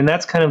story, I mean,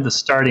 that's kind of the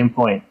starting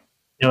point.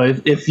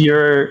 If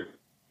you're,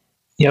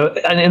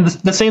 and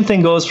the same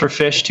thing goes for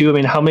fish too. I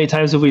mean, how many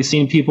times have we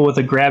seen people with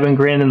a grab and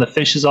grin and the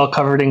fish is all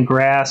covered in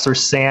grass or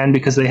sand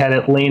because they had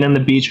it laying on the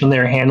beach when they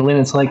were handling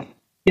it? It's like,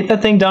 get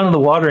that thing down in the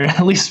water and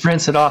at least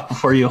rinse it off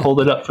before you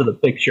hold it up for the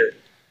picture.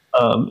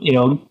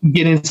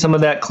 Getting some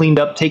of that cleaned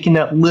up, taking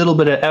that little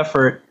bit of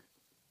effort.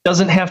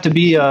 Doesn't have to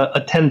be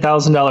a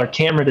 $10,000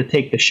 camera to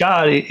take the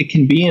shot. It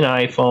can be an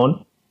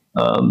iPhone.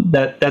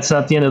 That's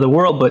not the end of the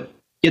world, but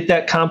get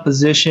that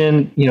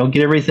composition,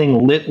 get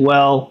everything lit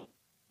well,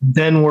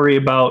 then worry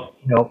about,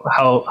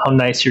 how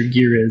nice your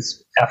gear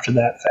is after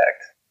that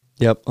fact.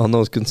 Yep, on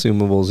those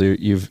consumables,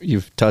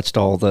 you've touched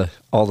all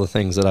the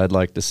things that I'd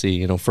like to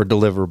see. For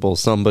deliverables,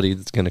 somebody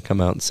that's going to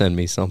come out and send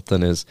me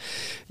something is,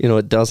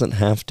 it doesn't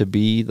have to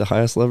be the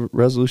highest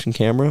resolution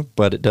camera,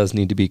 but it does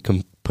need to be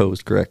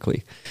composed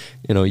correctly.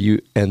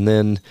 And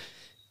then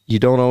you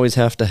don't always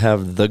have to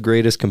have the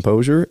greatest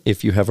composure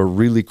if you have a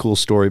really cool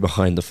story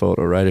behind the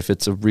photo, right? If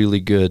it's a really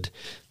good,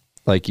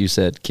 like you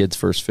said, kid's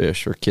first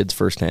fish or kid's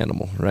first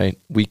animal, right?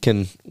 We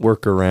can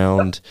work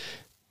around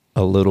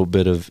a little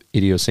bit of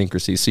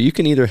idiosyncrasy. So you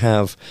can either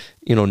have,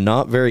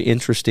 not very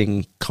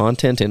interesting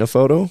content in a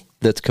photo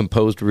that's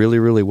composed really,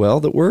 really well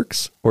that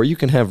works, or you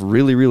can have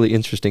really, really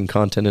interesting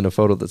content in a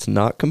photo that's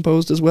not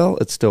composed as well.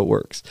 It still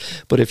works.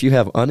 But if you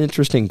have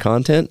uninteresting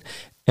content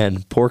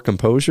and poor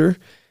composure,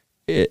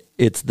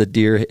 it's the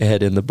deer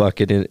head in the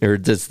bucket, or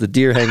it's the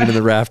deer hanging in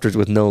the rafters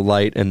with no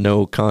light and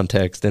no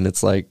context. And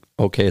it's like,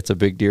 okay, it's a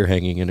big deer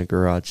hanging in a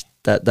garage.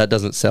 That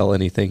doesn't sell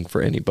anything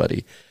for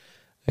anybody.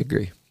 I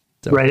agree.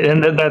 So. Right,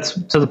 and that's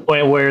to the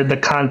point where the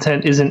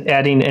content isn't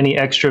adding any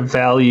extra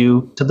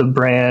value to the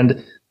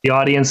brand. The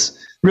audience,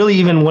 really,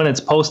 even when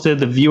it's posted,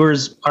 the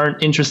viewers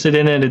aren't interested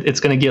in it. It's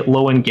going to get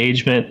low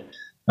engagement.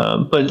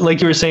 But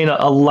like you were saying,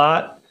 a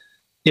lot,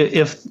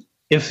 if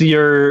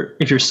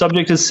your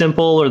subject is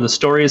simple or the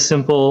story is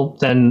simple,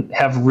 then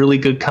have really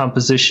good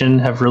composition,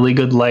 have really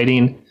good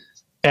lighting.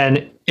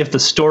 And if the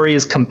story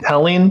is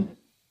compelling,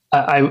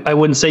 I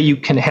wouldn't say you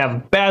can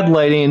have bad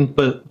lighting,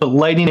 but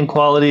lighting and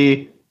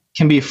quality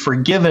can be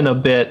forgiven a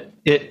bit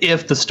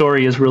if the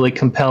story is really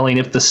compelling,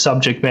 if the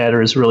subject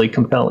matter is really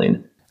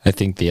compelling. I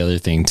think the other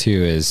thing too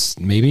is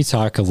maybe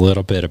talk a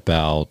little bit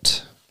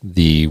about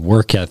the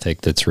work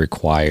ethic that's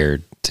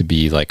required to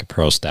be like a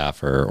pro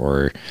staffer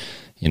or,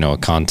 you know, a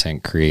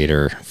content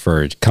creator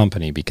for a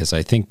company, because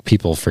I think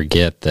people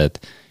forget that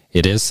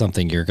it is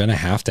something you're going to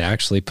have to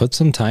actually put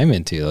some time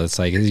into. It's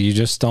like, you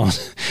just don't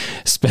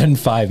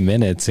spend 5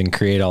 minutes and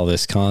create all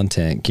this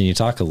content. Can you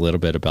talk a little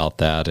bit about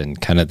that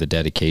and kind of the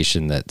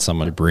dedication that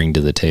someone would bring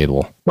to the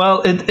table?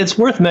 Well, it's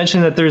worth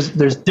mentioning that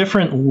there's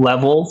different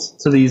levels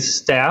to these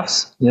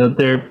staffs. You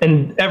know,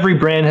 and every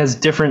brand has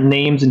different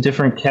names and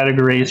different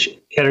categories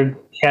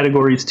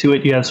to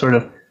it. You have sort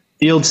of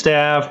field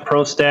staff,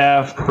 pro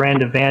staff,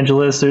 brand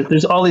evangelists.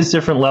 There's all these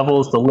different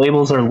levels. The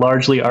labels are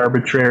largely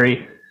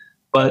arbitrary,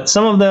 but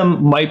some of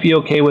them might be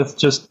okay with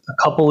just a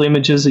couple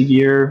images a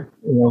year.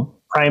 You know,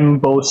 prime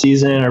bow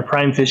season or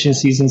prime fishing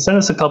season, send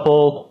us a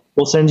couple.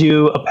 We'll send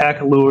you a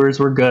pack of lures.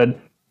 We're good.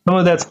 Some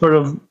of that's sort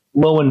of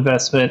low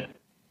investment.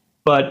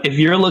 But if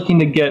you're looking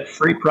to get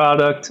free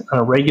product on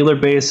a regular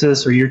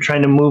basis, or you're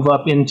trying to move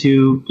up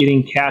into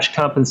getting cash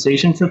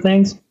compensation for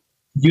things,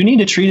 you need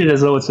to treat it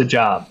as though it's a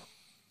job.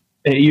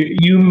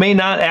 You may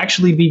not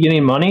actually be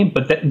getting money,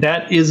 but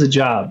that is a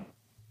job.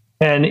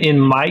 And in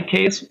my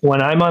case,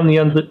 when I'm on the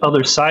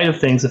other side of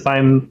things, if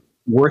I'm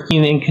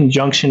working in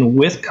conjunction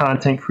with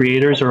content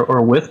creators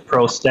or with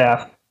pro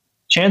staff,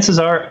 chances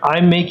are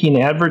I'm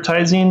making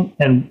advertising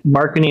and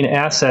marketing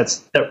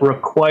assets that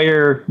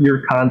require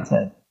your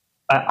content.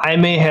 I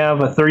may have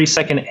a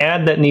 30-second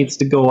ad that needs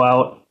to go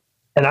out,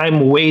 and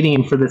I'm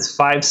waiting for this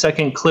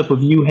 5-second clip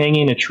of you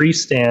hanging a tree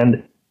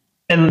stand.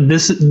 And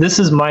this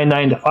is my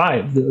 9 to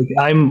 5. Like,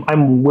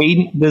 I'm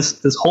waiting. This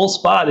whole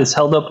spot is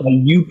held up by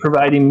you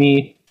providing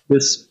me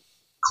this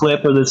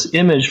clip or this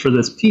image for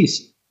this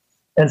piece.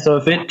 And so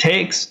if it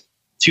takes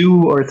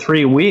 2 or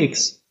 3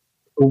 weeks,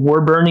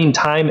 we're burning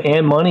time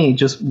and money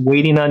just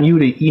waiting on you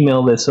to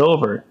email this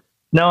over.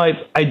 Now,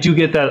 I do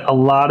get that a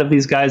lot of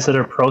these guys that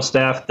are pro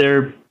staff,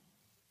 they're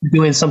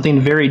doing something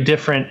very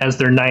different as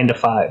their 9 to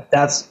 5.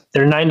 That's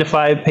their 9 to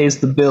 5 pays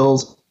the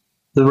bills.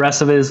 The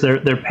rest of it is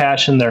their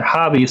passion, their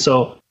hobby.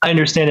 So I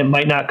understand it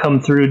might not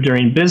come through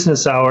during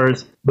business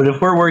hours, but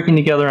if we're working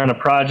together on a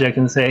project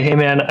and say, hey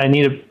man, I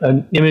need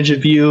an image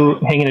of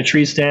you hanging a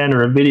tree stand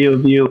or a video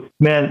of you,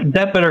 man,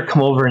 that better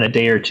come over in a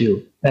day or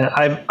two. And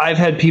I've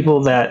had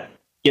people that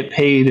get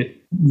paid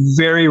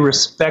very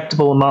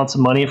respectable amounts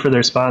of money for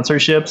their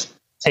sponsorships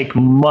take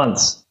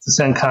months to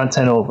send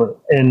content over.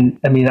 And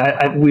I mean,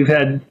 I've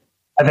had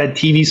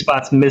TV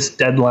spots miss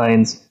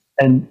deadlines,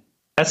 and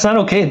that's not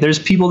okay. There's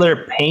people that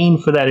are paying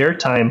for that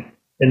airtime,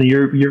 and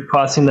you're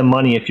costing them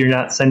money if you're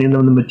not sending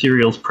them the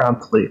materials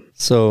promptly.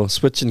 So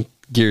switching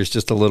gears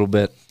just a little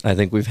bit, I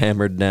think we've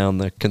hammered down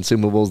the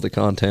consumables, the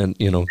content,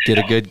 you know, get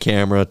a good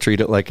camera,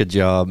 treat it like a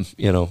job,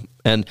 you know,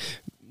 and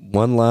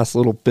one last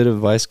little bit of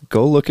advice,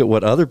 go look at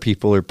what other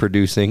people are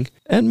producing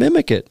and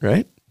mimic it,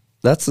 right?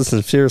 That's the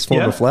sincerest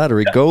form of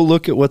flattery. Yeah. Go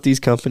look at what these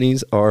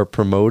companies are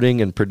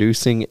promoting and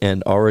producing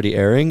and already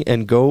airing,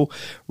 and go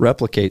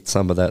replicate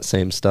some of that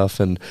same stuff.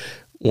 And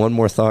one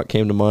more thought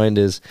came to mind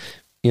is,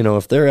 you know,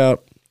 if they're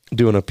out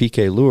doing a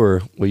PK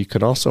lure, well, you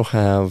could also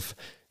have,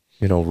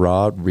 you know,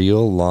 rod,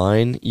 reel,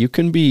 line. You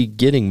can be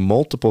getting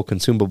multiple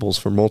consumables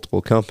for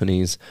multiple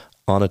companies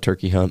on a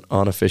turkey hunt,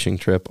 on a fishing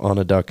trip, on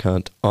a duck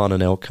hunt, on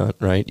an elk hunt,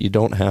 right? You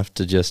don't have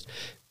to just,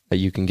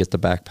 you can get the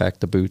backpack,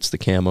 the boots, the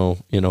camo,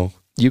 you know.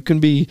 You can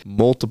be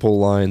multiple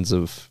lines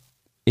of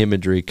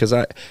imagery, because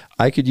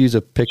I could use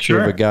a picture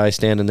of a guy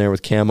standing there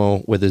with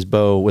camo with his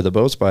bow with a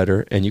bow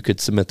spider, and you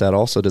could submit that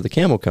also to the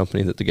camo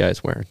company that the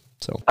guy's wearing.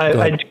 So I do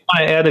want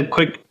to add a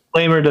quick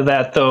disclaimer to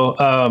that,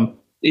 though.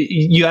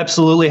 You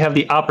absolutely have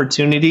the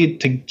opportunity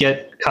to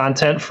get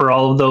content for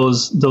all of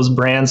those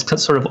brands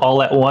sort of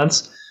all at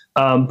once,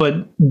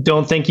 but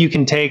don't think you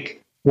can take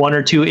 1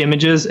 or 2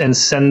 images and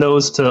send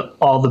those to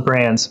all the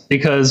brands,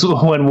 because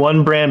when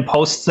one brand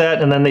posts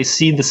that and then they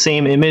see the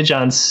same image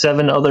on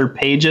 7 other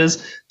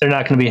pages, they're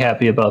not going to be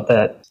happy about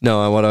that.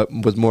 No, I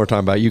was more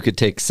talking about, you could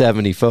take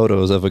 70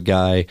 photos of a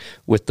guy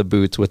with the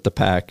boots, with the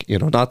pack, you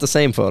know, not the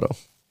same photo,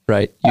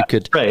 right? You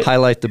could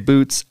highlight the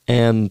boots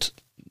and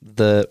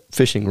the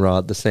fishing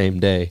rod the same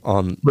day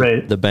on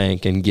the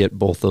bank and get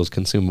both those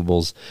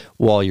consumables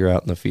while you're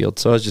out in the field.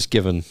 So I was just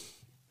giving,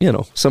 you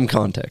know, some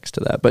context to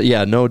that. But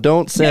yeah, no,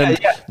 don't send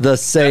the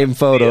same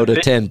photo to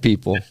 10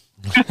 people.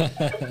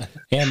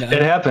 And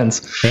it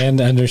happens. And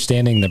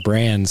understanding the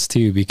brands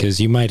too, because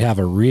you might have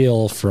a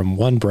reel from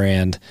one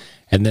brand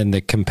and then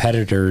the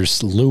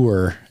competitor's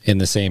lure in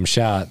the same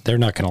shot. They're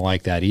not going to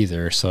like that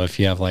either. So if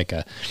you have like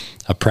a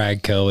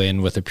Pragco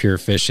in with a Pure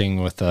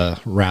Fishing with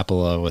a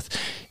Rapala with,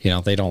 you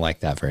know, they don't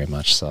like that very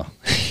much. So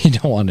you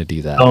don't want to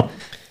do that. No,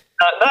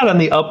 not on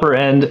the upper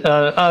end.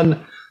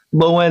 On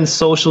low-end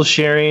social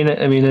sharing,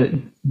 I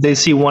mean, they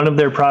see one of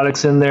their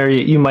products in there,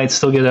 you might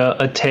still get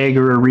a tag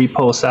or a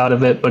repost out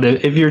of it. But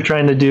if you're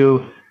trying to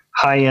do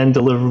high-end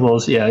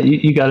deliverables,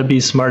 you got to be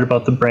smart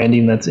about the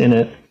branding that's in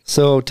it.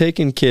 So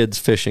taking kids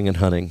fishing and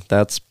hunting,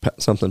 that's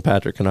something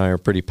Patrick and I are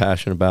pretty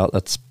passionate about.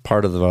 That's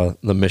part of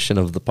the mission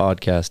of the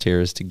podcast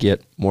here, is to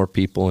get more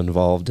people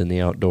involved in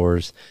the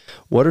outdoors.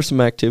 What are some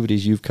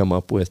activities you've come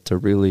up with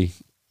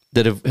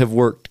that have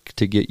worked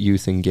to get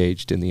youth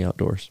engaged in the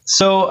outdoors?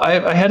 So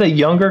I had a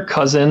younger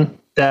cousin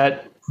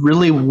that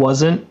really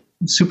wasn't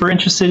super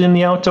interested in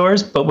the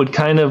outdoors, but would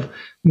kind of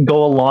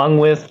go along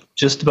with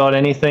just about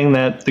anything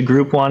that the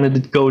group wanted to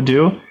go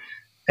do.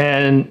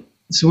 And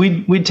so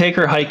we'd take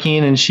her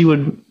hiking, and she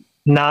would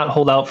not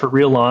hold out for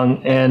real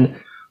long. And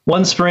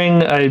one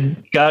spring, I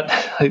got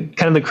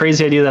kind of the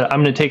crazy idea that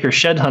I'm going to take her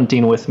shed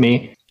hunting with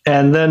me,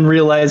 and then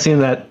realizing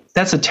that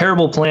that's a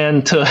terrible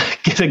plan to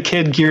get a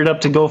kid geared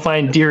up to go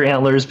find deer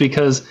antlers,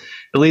 because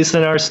at least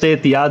in our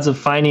state, the odds of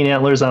finding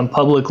antlers on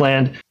public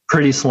land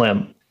pretty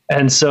slim.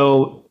 And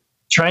so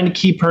trying to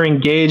keep her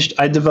engaged,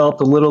 I developed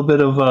a little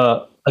bit of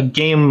a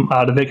game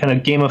out of it, kind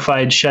of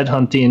gamified shed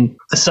hunting,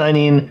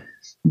 assigning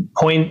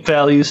point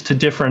values to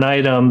different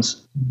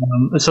items,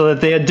 so that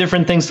they had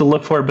different things to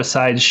look for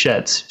besides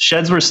sheds.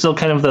 Sheds were still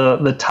kind of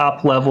the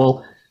top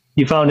level.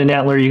 You found an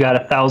antler, you got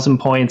 1,000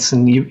 points,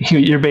 and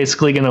you're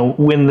basically going to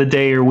win the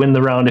day or win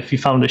the round if you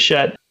found a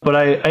shed. But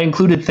I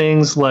included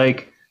things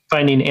like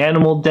finding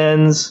animal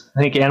dens.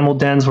 I think animal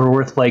dens were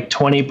worth like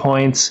 20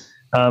 points.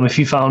 If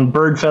you found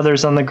bird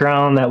feathers on the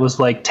ground, that was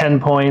like 10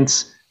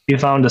 points. If you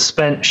found a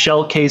spent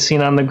shell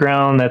casing on the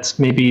ground, that's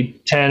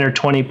maybe 10 or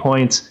 20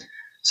 points.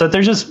 So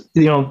they're just,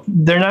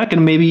 they're not going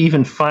to maybe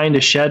even find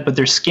a shed, but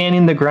they're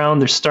scanning the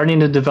ground. They're starting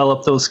to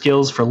develop those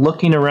skills for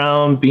looking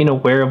around, being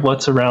aware of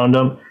what's around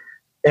them.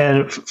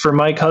 And for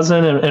my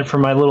cousin and for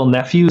my little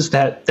nephews,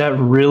 that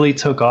really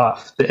took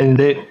off. And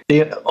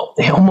they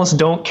almost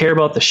don't care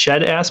about the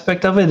shed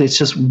aspect of it. It's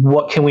just,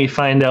 what can we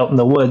find out in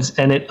the woods?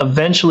 And it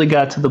eventually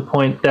got to the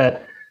point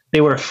that they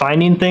were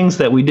finding things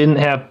that we didn't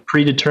have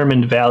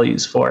predetermined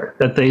values for,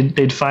 that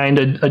they'd find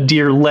a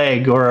deer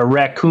leg or a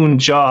raccoon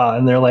jaw,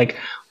 and they're like,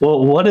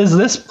 well, what is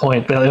this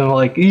point value? And I'm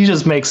like, you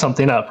just make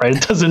something up, right?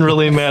 It doesn't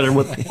really matter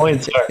what the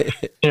points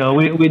are.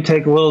 We'd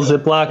take a little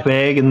Ziploc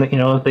bag, and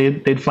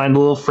they'd find a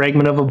little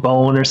fragment of a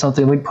bone or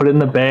something. We'd put it in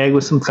the bag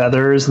with some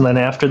feathers, and then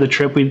after the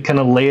trip, we'd kind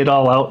of lay it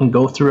all out and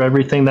go through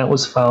everything that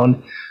was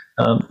found.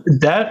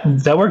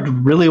 That worked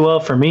really well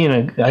for me,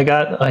 and I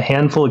got a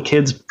handful of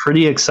kids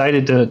pretty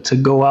excited to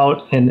go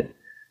out. And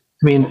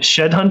I mean,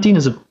 shed hunting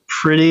is a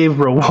pretty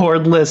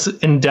rewardless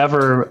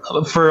endeavor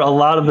for a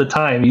lot of the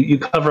time. You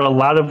cover a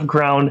lot of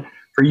ground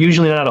for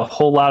usually not a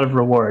whole lot of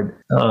reward.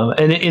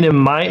 And in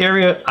my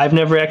area, I've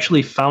never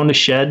actually found a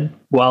shed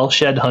while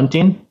shed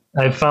hunting.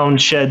 I've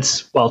found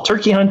sheds while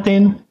turkey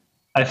hunting.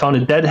 I found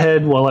a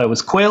deadhead while I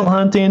was quail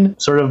hunting,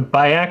 sort of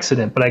by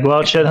accident. But I go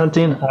out shed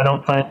hunting, I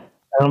don't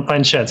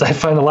find sheds. I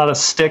find a lot of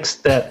sticks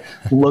that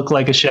look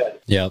like a shed.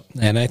 Yep.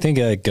 And I think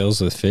it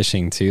goes with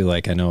fishing too.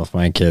 Like, I know with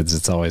my kids,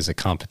 it's always a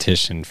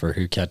competition for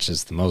who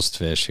catches the most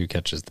fish, who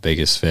catches the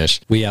biggest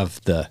fish. We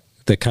have the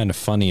kind of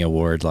funny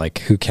award, like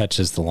who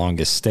catches the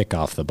longest stick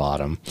off the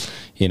bottom,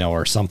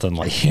 or something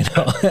like,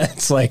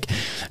 it's like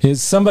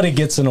somebody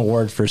gets an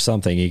award for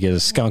something. You get a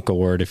skunk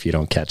award if you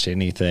don't catch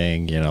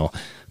anything,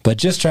 but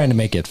just trying to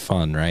make it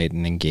fun, right?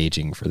 And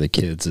engaging for the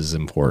kids is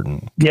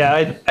important.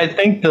 Yeah. I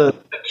think the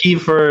key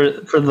for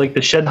like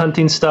the shed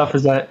hunting stuff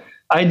is that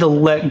I had to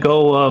let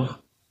go of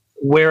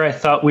where I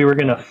thought we were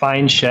going to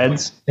find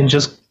sheds and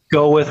just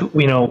go with,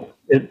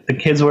 the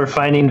kids were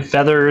finding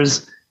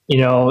feathers,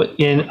 out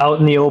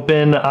in the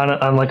open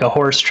on like a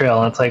horse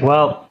trail. And it's like,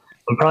 well,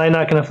 I'm probably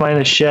not going to find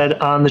a shed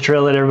on the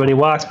trail that everybody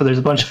walks, but there's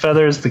a bunch of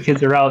feathers. The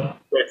kids are out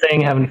their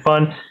thing, having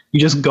fun. You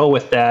just go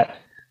with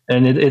that.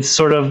 And it's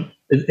sort of,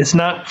 it's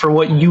not for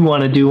what you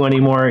want to do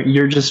anymore.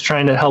 You're just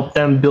trying to help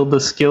them build the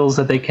skills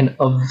that they can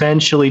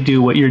eventually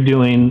do what you're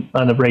doing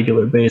on a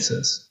regular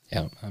basis.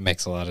 Yeah, that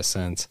makes a lot of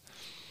sense.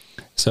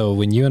 So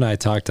when you and I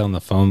talked on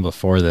the phone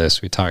before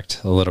this, we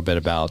talked a little bit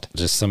about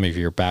just some of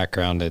your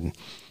background, and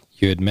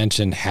you had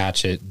mentioned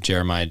Hatchet,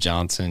 Jeremiah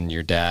Johnson,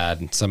 your dad,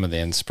 and some of the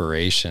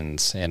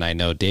inspirations. And I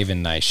know David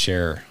and I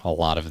share a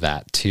lot of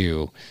that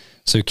too.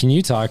 So can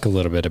you talk a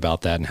little bit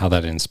about that and how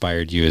that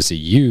inspired you as a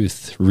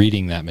youth,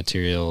 reading that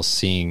material,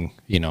 seeing,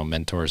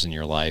 mentors in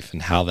your life,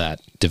 and how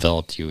that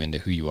developed you into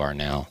who you are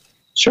now?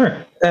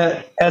 Sure.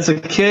 As a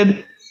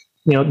kid,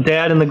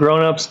 Dad and the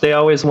grown-ups, they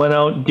always went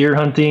out deer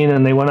hunting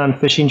and they went on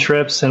fishing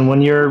trips. And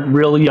when you're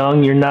real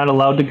young, you're not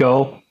allowed to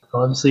go.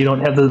 Obviously, you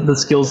don't have the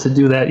skills to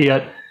do that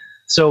yet.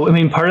 So,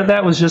 part of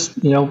that was just,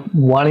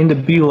 wanting to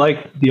be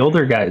like the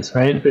older guys,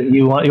 right?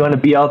 You want to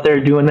be out there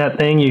doing that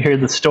thing. You hear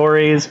the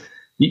stories.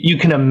 You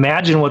can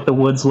imagine what the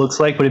woods looks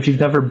like, but if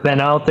you've never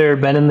been out there,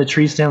 been in the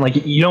tree stand,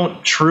 like, you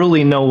don't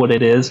truly know what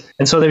it is.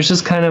 And so there's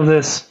just kind of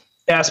this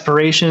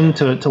aspiration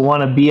to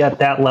want to be at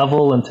that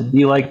level and to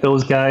be like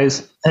those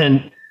guys.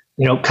 And,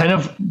 kind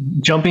of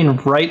jumping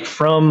right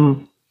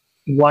from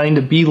wanting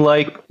to be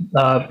like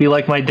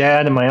my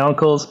dad and my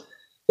uncles,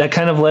 that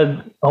kind of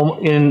led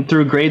in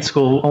through grade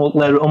school,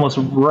 led almost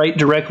right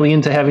directly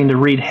into having to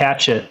read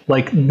Hatchet.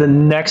 Like the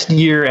next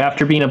year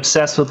after being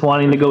obsessed with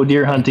wanting to go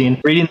deer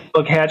hunting, reading the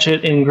book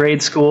Hatchet in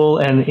grade school,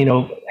 and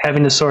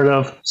having to sort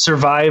of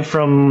survive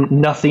from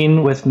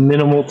nothing with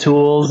minimal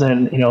tools,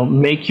 and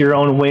make your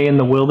own way in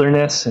the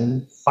wilderness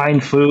and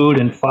find food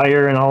and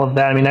fire and all of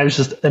that. I mean, I was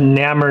just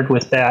enamored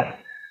with that.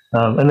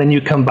 And then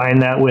you combine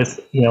that with,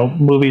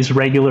 movies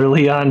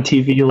regularly on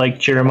TV like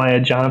Jeremiah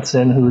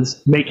Johnson,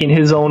 who's making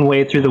his own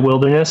way through the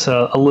wilderness,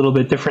 a little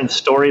bit different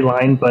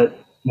storyline, but,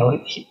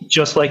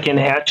 just like in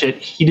Hatchet,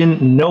 he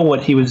didn't know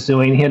what he was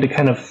doing. He had to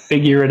kind of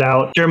figure it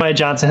out. Jeremiah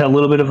Johnson had a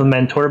little bit of a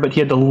mentor, but he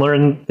had to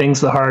learn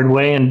things the hard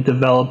way and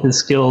develop his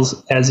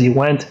skills as he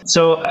went.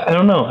 So I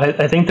don't know.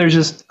 I think there's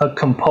just a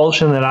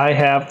compulsion that I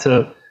have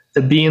to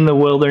be in the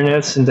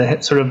wilderness and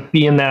to sort of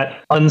be in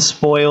that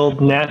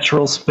unspoiled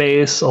natural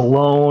space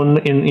alone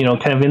in,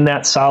 kind of in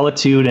that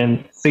solitude,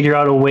 and figure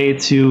out a way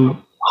to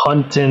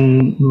hunt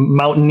and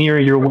mountaineer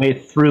your way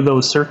through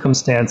those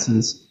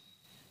circumstances.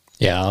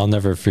 Yeah, I'll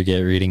never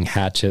forget reading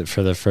Hatchet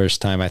for the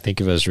first time. I think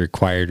it was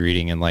required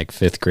reading in like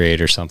 5th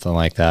grade or something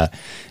like that.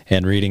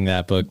 And reading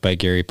that book by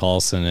Gary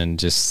Paulson, and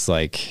just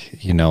like,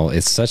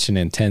 it's such an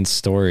intense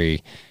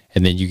story.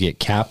 And then you get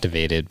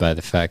captivated by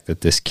the fact that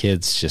this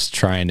kid's just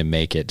trying to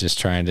make it, just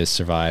trying to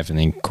survive. And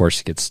then, of course,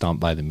 he gets stomped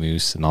by the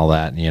moose and all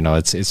that. And,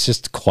 it's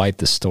just quite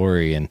the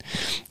story. And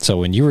so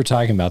when you were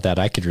talking about that,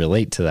 I could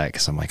relate to that,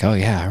 because I'm like, oh,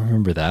 yeah, I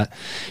remember that.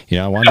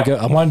 I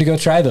wanted to go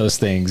try those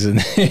things.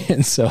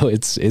 And so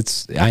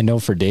it's I know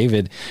for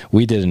David,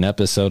 we did an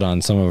episode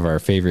on some of our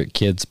favorite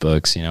kids'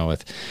 books,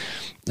 with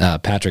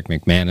Patrick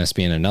McManus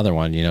being another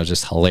one,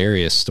 just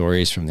hilarious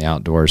stories from the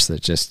outdoors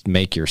that just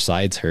make your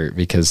sides hurt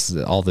because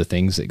all the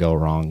things that go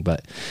wrong.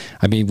 But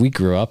I mean, we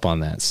grew up on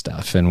that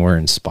stuff and we're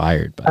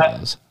inspired by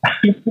those.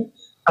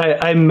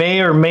 I may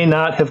or may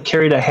not have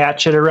carried a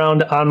hatchet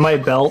around on my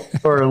belt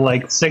for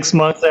like 6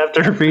 months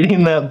after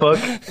reading that book.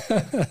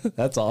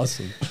 That's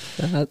awesome.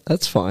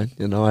 That's fine.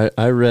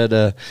 I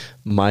read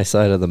My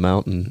Side of the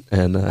Mountain,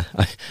 and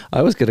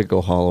I was going to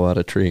go hollow out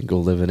a tree and go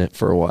live in it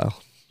for a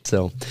while.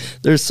 So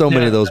there's so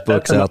many of those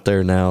books out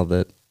there now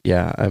that,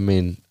 I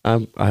mean,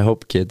 I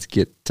hope kids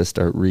get to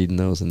start reading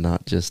those and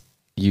not just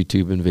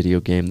YouTube and video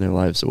game their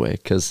lives away,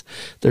 because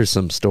there's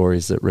some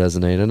stories that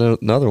resonate. And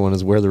another one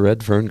is Where the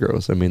Red Fern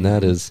Grows. I mean,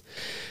 that is,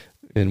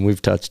 and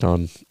we've touched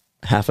on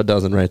half a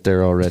dozen right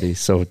there already.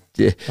 So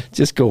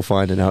just go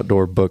find an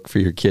outdoor book for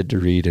your kid to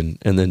read, and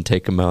then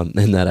take them out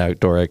in that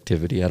outdoor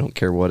activity. I don't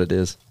care what it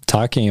is.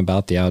 Talking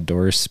about the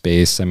outdoor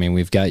space, I mean,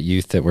 we've got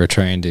youth that we're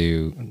trying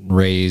to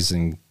raise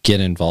and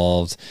get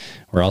involved.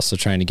 We're also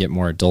trying to get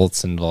more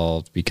adults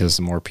involved, because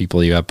the more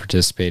people you have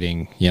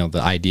participating, the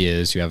idea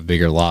is you have a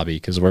bigger lobby,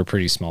 because we're a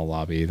pretty small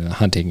lobby, the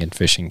hunting and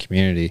fishing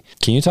community.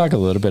 Can you talk a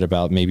little bit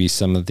about maybe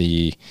some of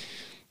the,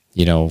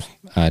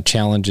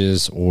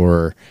 challenges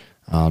or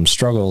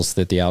struggles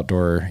that the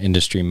outdoor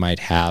industry might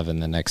have in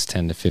the next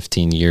 10 to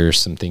 15 years,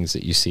 some things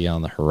that you see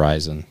on the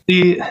horizon?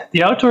 The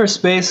outdoor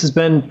space has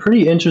been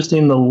pretty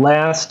interesting the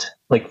last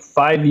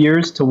 5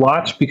 years to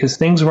watch, because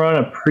things were on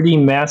a pretty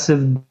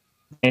massive,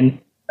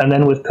 and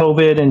then with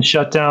COVID and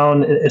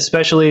shutdown,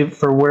 especially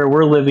for where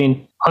we're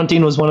living,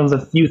 hunting was one of the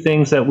few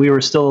things that we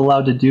were still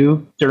allowed to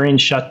do during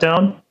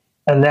shutdown.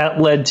 And that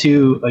led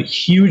to a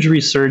huge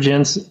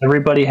resurgence.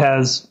 Everybody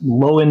has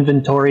low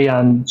inventory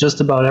on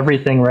just about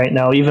everything right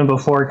now. Even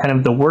before kind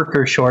of the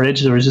worker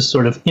shortage, there was just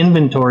sort of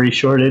inventory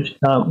shortage.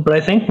 But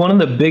I think one of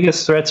the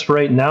biggest threats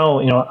right now,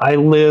 I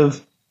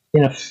live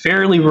in a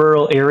fairly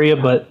rural area,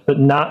 but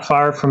not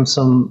far from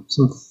some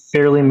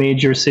fairly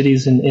major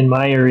cities in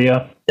my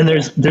area. And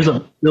there's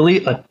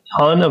a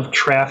ton of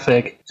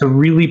traffic to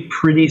really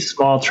pretty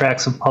small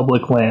tracts of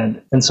public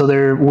land. And so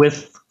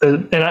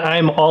and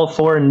I'm all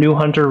for new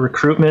hunter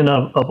recruitment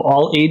of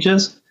all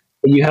ages,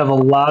 but you have a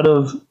lot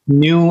of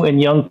new and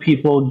young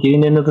people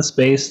getting into the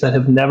space that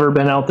have never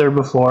been out there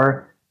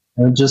before.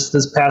 And just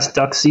this past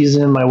duck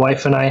season, my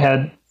wife and I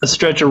had a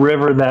stretch of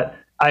river that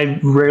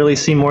I rarely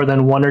see more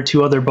than one or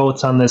two other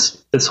boats on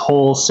this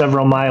whole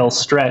several mile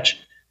stretch.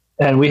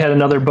 And we had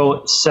another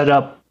boat set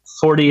up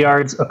 40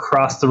 yards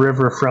across the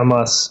river from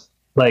us,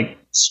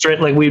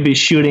 straight, we'd be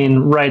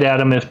shooting right at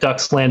them if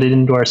ducks landed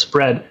into our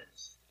spread.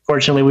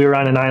 Fortunately, we were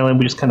on an island.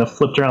 We just kind of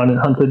flipped around and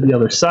hunted the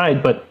other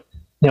side. But,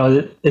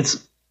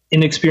 it's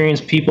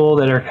inexperienced people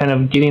that are kind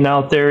of getting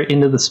out there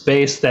into the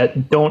space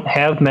that don't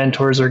have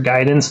mentors or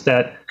guidance.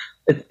 That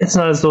it's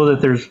not as though that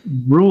there's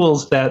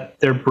rules that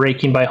they're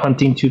breaking by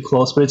hunting too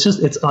close, but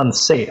it's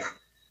unsafe.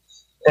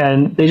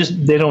 And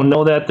they don't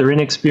know that. They're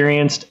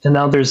inexperienced. And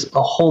now there's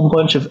a whole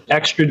bunch of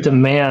extra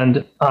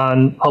demand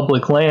on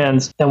public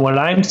lands. And what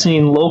I'm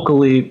seeing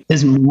locally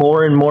is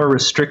more and more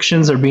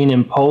restrictions are being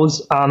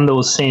imposed on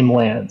those same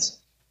lands.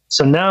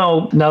 So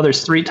now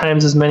there's 3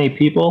 times as many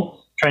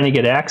people trying to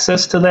get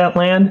access to that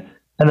land.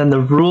 And then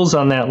the rules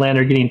on that land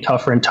are getting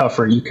tougher and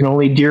tougher. You can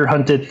only deer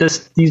hunt it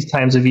these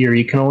times of year.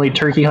 You can only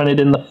turkey hunt it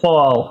in the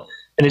fall.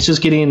 And it's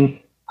just getting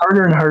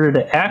harder and harder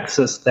to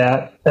access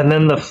that. And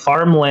then the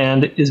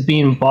farmland is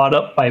being bought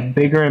up by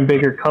bigger and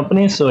bigger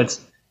companies. So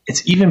it's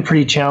it's even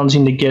pretty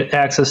challenging to get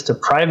access to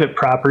private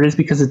properties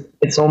because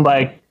it's owned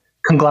by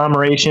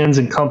conglomerations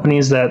and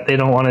companies that they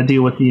don't want to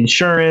deal with the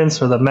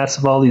insurance or the mess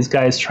of all these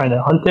guys trying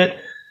to hunt it.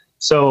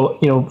 So,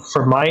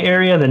 for my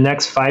area, the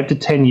next 5 to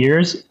 10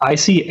 years, I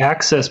see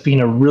access being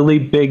a really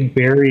big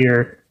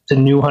barrier to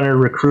new hunter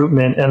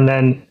recruitment. And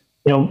then,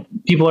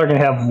 people are going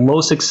to have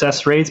low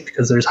success rates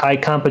because there's high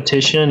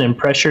competition and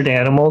pressured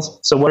animals.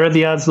 So what are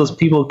the odds those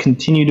people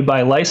continue to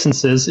buy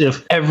licenses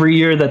if every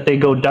year that they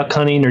go duck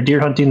hunting or deer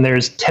hunting,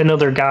 there's 10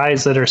 other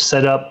guys that are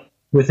set up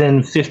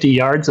within 50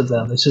 yards of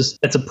them?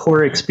 It's a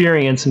poor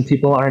experience, and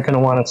people aren't going to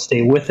want to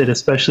stay with it,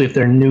 especially if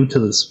they're new to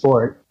the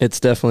sport.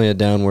 It's definitely a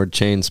downward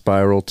chain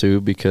spiral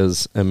too,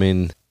 because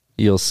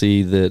you'll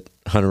see that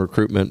hunter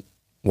recruitment,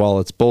 while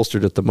it's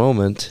bolstered at the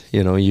moment,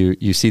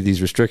 you see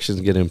these restrictions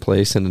get in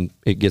place and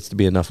it gets to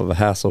be enough of a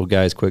hassle.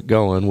 Guys quit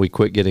going. We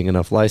quit getting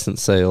enough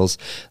license sales.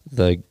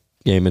 The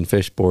Game and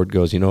Fish Board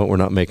goes, we're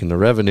not making the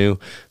revenue,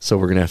 so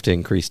we're going to have to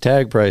increase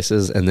tag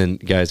prices. And then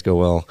guys go,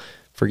 well,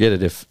 forget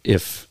it.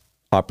 If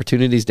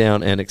opportunities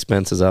down and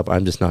expenses up,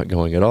 I'm just not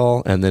going at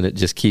all. And then it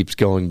just keeps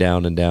going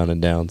down and down and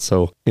down.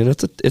 So,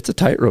 it's a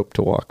tightrope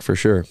to walk for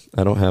sure.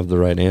 I don't have the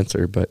right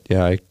answer, but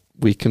yeah,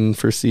 we can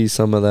foresee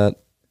some of that.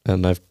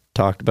 And I've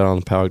talked about on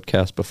the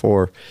podcast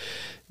before.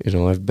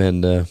 I've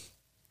been to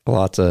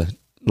lots of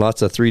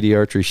 3D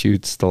archery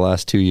shoots the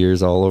last 2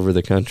 years all over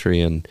the country,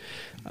 and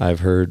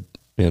I've heard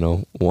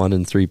 1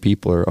 in 3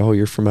 people are, oh,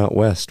 you're from out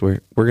west,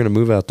 we're going to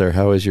move out there,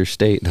 how is your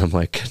state? And I'm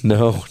like,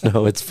 no,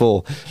 it's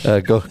full.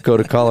 Go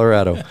to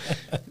Colorado.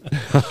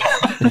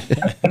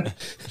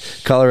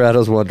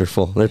 Colorado's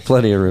wonderful. There's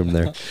plenty of room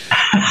there.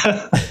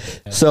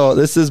 So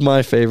this is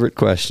my favorite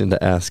question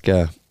to ask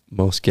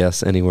most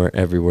guests anywhere,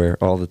 everywhere,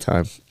 all the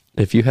time.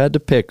 If you had to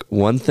pick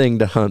one thing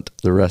to hunt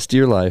the rest of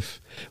your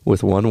life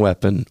with one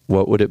weapon,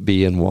 what would it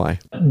be and why?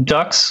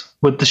 Ducks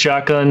with the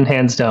shotgun,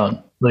 hands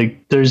down.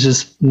 Like, there's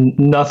just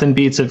nothing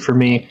beats it for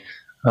me.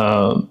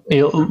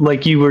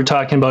 Like you were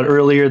talking about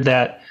earlier,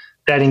 that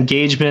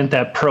engagement,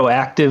 that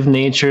proactive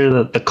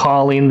nature, the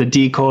calling, the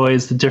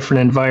decoys, the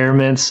different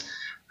environments.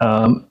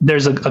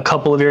 There's a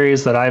couple of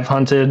areas that I've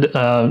hunted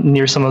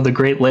near some of the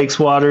Great Lakes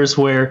waters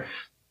where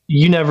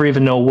you never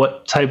even know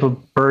what type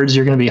of birds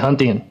you're going to be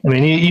hunting. I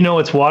mean,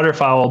 it's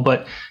waterfowl,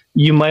 but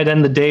you might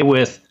end the day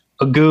with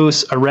a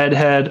goose, a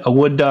redhead, a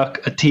wood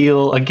duck, a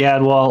teal, a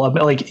gadwall.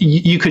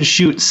 You could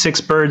shoot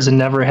 6 birds and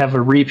never have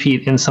a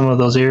repeat in some of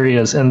those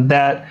areas. And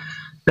that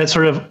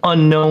sort of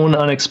unknown,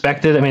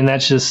 unexpected,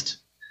 that's just,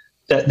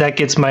 that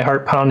gets my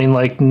heart pounding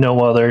like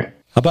no other.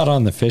 How about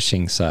on the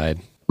fishing side?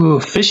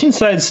 Ooh, fishing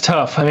side's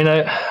tough.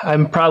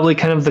 I'm probably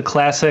kind of the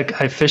classic,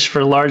 I fish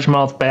for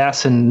largemouth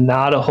bass and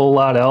not a whole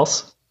lot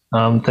else.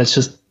 That's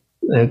just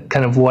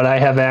kind of what I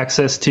have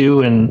access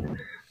to, and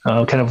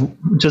kind of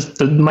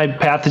just my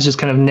path has just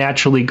kind of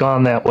naturally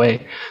gone that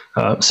way.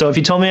 So if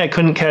you told me I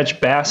couldn't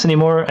catch bass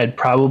anymore, I'd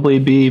probably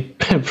be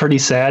pretty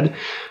sad.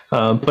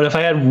 But if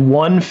I had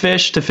one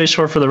fish to fish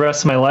for the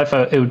rest of my life,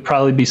 it would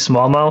probably be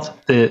smallmouth.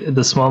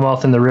 The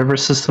smallmouth in the river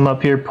system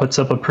up here puts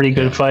up a pretty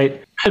good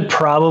fight.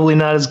 Probably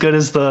not as good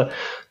as the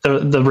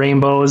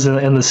rainbows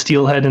and the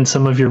steelhead in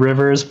some of your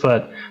rivers,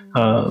 but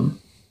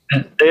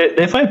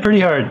they fight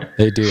pretty hard.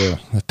 They do.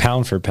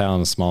 Pound for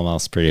pound,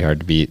 smallmouth's pretty hard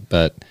to beat.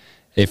 But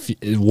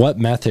what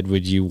method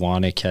would you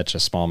want to catch a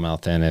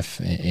smallmouth in?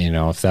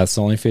 If that's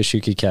the only fish you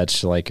could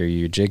catch, like, are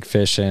you jig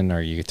fishing?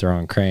 Are you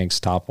throwing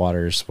cranks,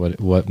 topwaters?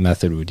 What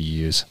method would you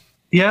use?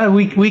 Yeah,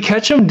 we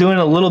catch them doing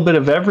a little bit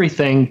of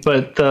everything,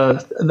 but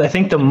I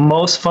think the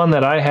most fun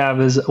that I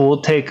have is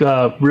we'll take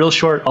real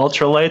short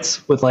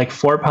ultralights with like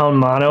 4-pound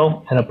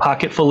mono and a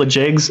pocket full of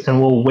jigs, and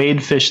we'll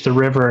wade fish the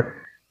river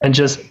and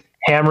just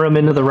hammer them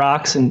into the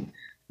rocks. And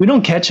we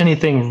don't catch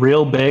anything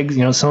real big.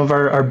 Some of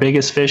our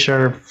biggest fish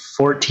are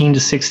 14 to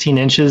 16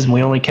 inches, and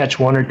we only catch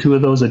 1 or 2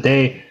 of those a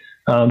day.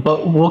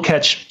 But we'll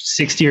catch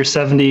 60 or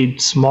 70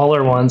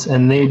 smaller ones,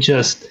 and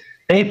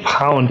they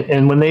pound.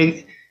 And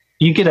when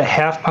you get a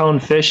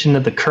half-pound fish into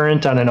the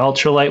current on an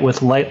ultralight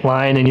with light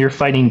line, and you're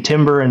fighting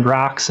timber and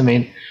rocks,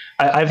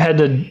 I've had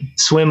to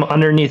swim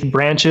underneath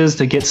branches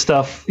to get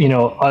stuff,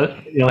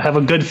 have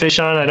a good fish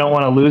on. I don't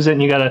want to lose it.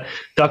 And you got to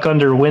duck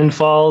under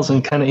windfalls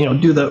and kind of,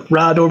 do the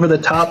rod over the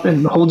top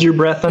and hold your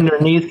breath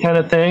underneath kind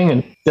of thing.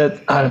 And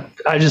that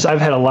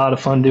I've had a lot of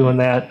fun doing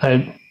that.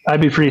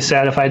 I'd be pretty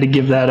sad if I had to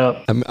give that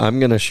up. I'm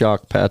going to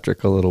shock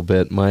Patrick a little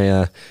bit.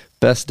 My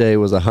best day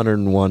was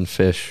 101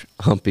 fish,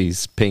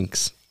 humpies,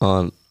 pinks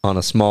on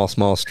a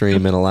small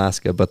stream in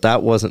Alaska, but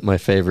that wasn't my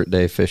favorite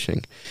day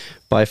fishing.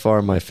 By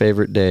far, my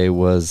favorite day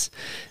was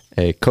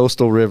a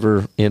coastal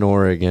river in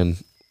Oregon.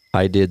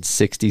 I did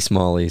 60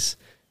 smallies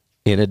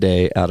in a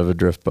day out of a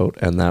drift boat,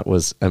 and that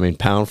was,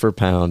 pound for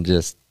pound,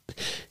 it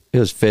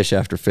was fish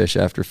after fish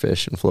after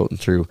fish and floating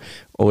through.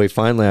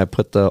 Finally, I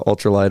put the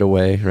ultralight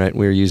away, right?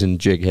 We were using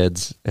jig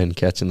heads and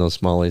catching those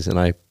smallies, and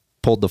I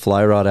pulled the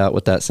fly rod out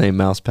with that same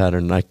mouse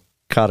pattern, and I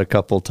caught a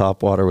couple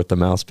topwater with the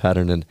mouse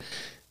pattern, and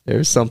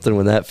there's something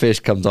when that fish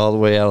comes all the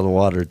way out of the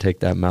water to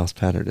take that mouse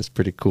pattern. It's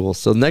pretty cool.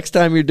 So next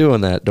time you're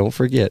doing that, don't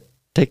forget,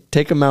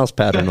 take a mouse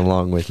pattern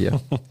along with you.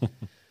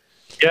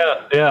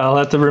 Yeah, I'll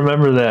have to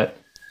remember that.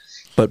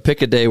 But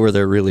pick a day where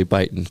they're really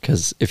biting,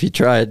 because if you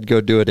try to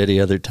go do it any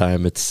other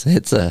time, it's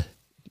a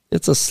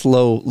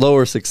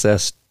lower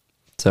success.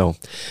 So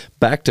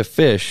back to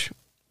fish.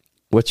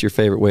 What's your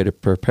favorite way to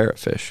prepare a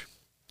fish?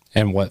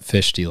 And what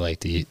fish do you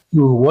like to eat?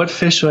 Ooh, what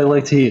fish do I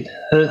like to eat?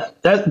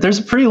 There's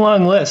a pretty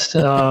long list.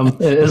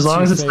 As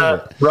long as it's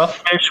not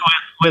rough fish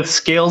with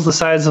scales the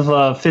size of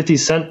a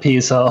 50-cent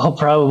piece, I'll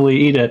probably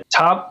eat it.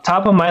 Top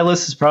of my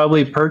list is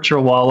probably perch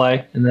or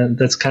walleye, and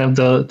that's kind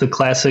of the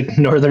classic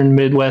northern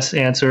Midwest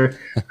answer.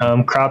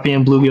 Crappie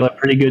and bluegill are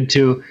pretty good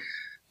too.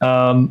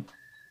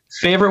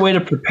 Favorite way to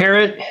prepare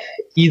it,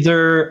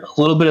 either a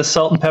little bit of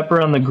salt and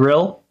pepper on the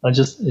grill,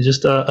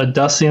 just a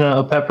dusting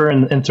of pepper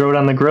and throw it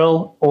on the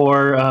grill,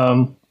 or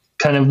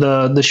kind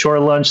of the shore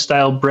lunch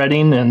style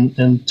breading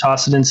and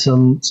toss it in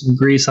some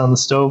grease on the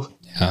stove.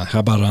 How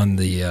about on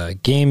the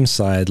game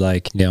side,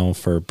 like,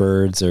 for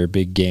birds or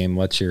big game,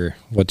 what's your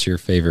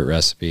favorite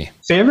recipe?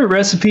 Favorite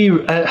recipe,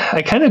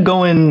 I kind of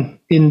go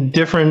in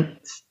different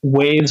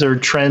waves or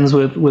trends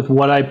with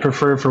what I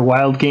prefer for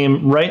wild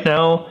game. Right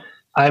now,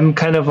 I'm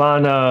kind of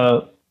on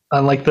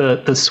like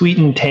the sweet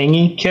and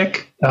tangy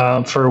kick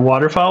for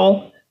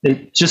waterfowl.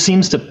 It just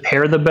seems to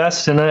pair the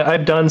best. And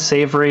I've done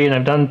savory and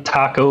I've done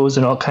tacos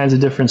and all kinds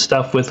of different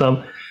stuff with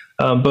them.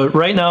 But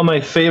right now, my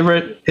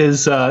favorite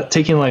is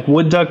taking like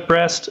wood duck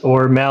breast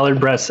or mallard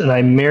breast, and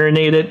I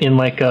marinate it in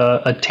like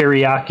a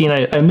teriyaki,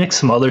 and I mix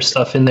some other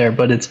stuff in there.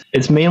 But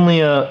it's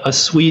mainly a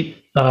sweet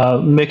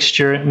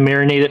mixture.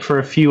 Marinate it for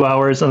a few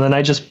hours, and then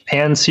I just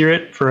pan sear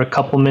it for a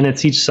couple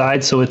minutes each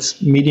side, so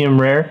it's medium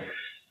rare.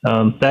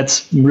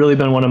 That's really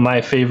been one of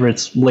my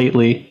favorites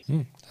lately.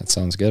 That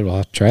sounds good. We'll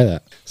have to try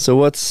that. So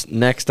what's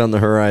next on the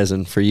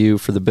horizon for you,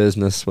 for the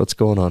business? What's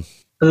going on?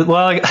 Well,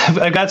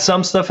 I've got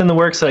some stuff in the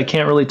works that I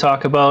can't really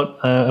talk about.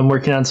 I'm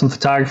working on some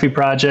photography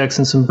projects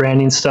and some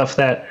branding stuff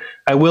that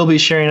I will be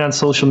sharing on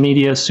social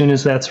media as soon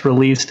as that's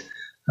released.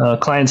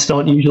 Clients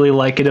don't usually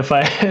like it if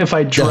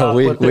I drop. No,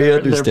 we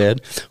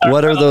understand.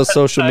 What are those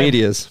social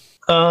medias?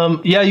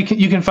 Yeah,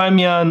 you can find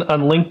me on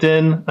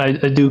LinkedIn. I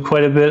do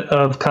quite a bit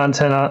of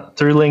content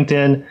through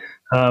LinkedIn.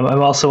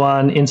 I'm also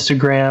on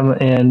Instagram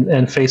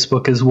and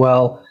Facebook as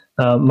well.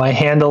 My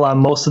handle on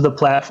most of the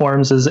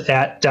platforms is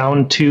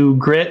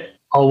 @down2grit,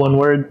 all one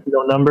word,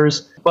 no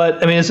numbers.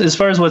 But I mean, as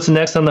far as what's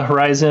next on the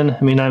horizon,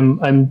 I mean,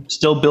 I'm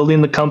still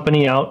building the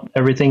company out.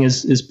 Everything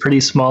is pretty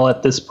small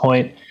at this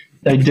point.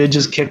 I did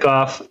just kick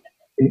off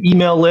an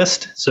email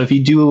list. So if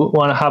you do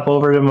want to hop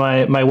over to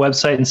my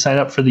website and sign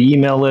up for the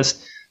email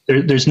list,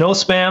 there's no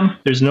spam,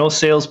 there's no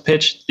sales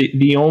pitch.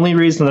 The only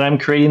reason that I'm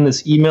creating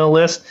this email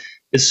list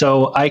is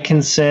so I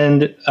can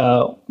send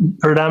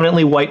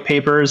predominantly white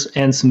papers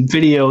and some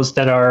videos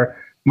that are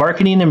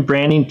marketing and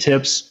branding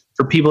tips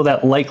for people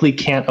that likely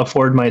can't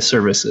afford my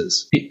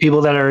services.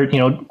 People that are,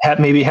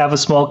 maybe have a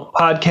small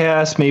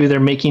podcast, maybe they're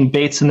making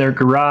baits in their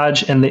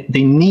garage and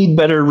they need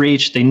better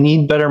reach, they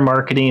need better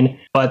marketing,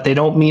 but they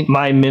don't meet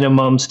my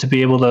minimums to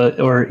be able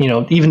to, or,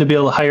 even to be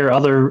able to hire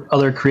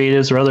other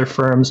creatives or other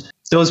firms.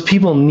 Those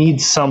people need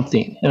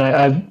something. And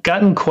I've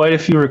gotten quite a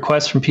few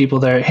requests from people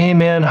that are, hey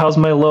man, how's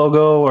my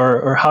logo?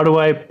 Or how do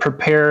I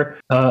prepare?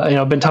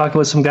 I've been talking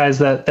with some guys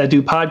that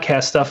do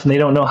podcast stuff and they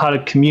don't know how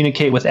to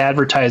communicate with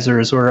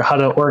advertisers or how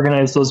to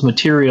organize those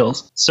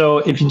materials. So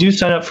if you do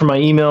sign up for my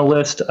email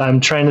list, I'm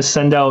trying to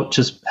send out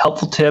just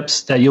helpful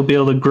tips that you'll be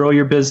able to grow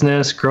your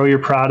business, grow your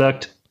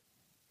product.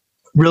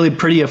 Really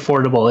pretty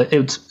affordable.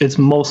 It's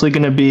mostly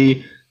going to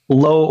be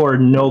low or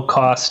no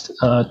cost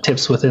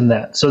tips within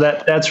that. So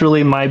that's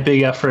really my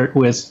big effort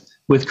with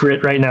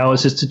Grit right now,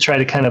 is just to try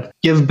to kind of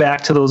give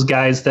back to those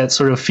guys that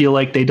sort of feel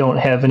like they don't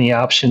have any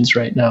options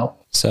right now.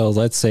 So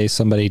let's say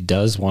somebody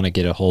does want to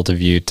get a hold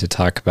of you to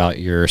talk about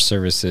your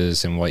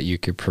services and what you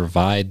could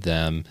provide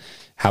them.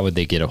 How would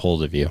they get a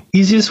hold of you?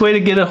 Easiest way to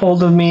get a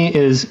hold of me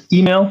is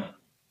email,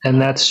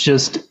 and that's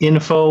just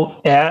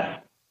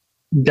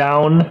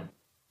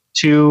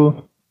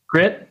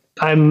info@down2grit.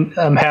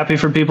 I'm happy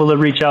for people to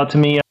reach out to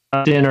me on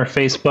LinkedIn or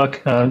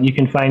Facebook. You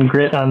can find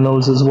Grit on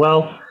those as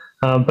well.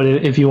 But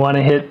if you want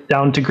to hit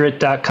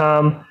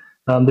downtogrit.com,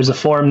 there's a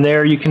form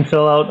there you can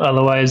fill out.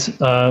 Otherwise,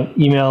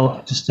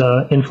 email just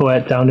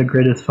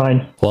info@downtogrit is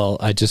fine. Well,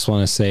 I just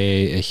want to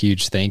say a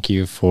huge thank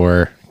you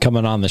for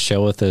coming on the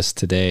show with us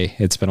today.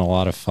 It's been a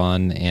lot of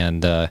fun.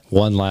 And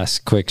one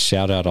last quick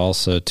shout out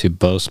also to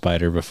Bow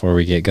Spider before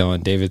we get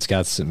going. David's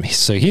got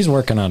so he's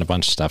working on a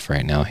bunch of stuff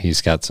right now. He's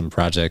got some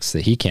projects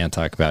that he can't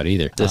talk about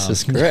either. This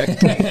is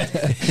correct.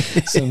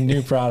 Some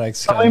new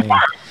products coming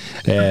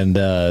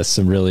and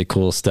some really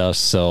cool stuff.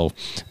 So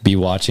be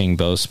watching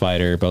Bow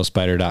Spider,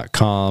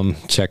 bowspider.com.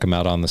 Check them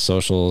out on the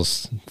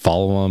socials,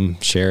 follow them,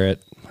 share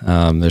it.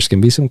 There's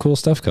going to be some cool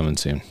stuff coming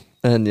soon.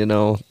 And,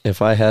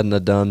 if I hadn't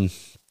have done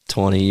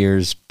 20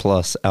 years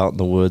plus out in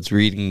the woods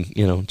reading,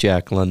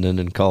 Jack London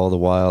and Call of the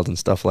Wild and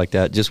stuff like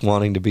that, just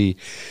wanting to be,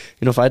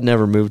 if I'd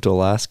never moved to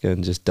Alaska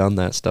and just done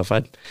that stuff,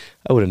 I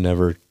would have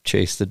never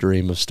chased the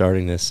dream of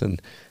starting this.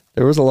 And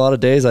there was a lot of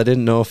days I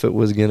didn't know if it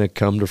was going to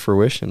come to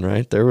fruition,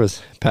 right? There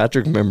was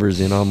Patrick members,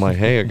 I'm like,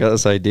 hey, I got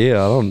this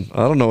idea. I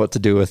don't know what to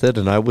do with it.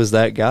 And I was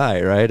that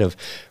guy, right? Of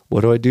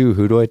what do I do?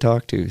 Who do I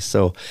talk to?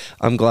 So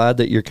I'm glad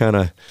that you're kind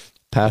of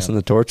passing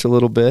the torch a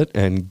little bit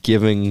and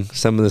giving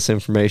some of this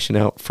information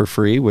out for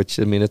free, which,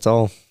 I mean, it's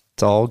all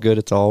good.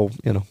 It's all,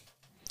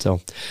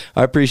 so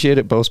I appreciate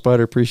it. Bow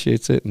Spider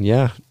appreciates it. And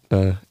yeah,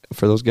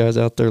 for those guys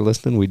out there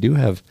listening, we do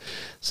have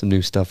some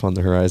new stuff on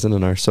the horizon,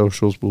 and our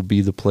socials will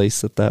be the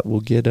place that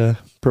will get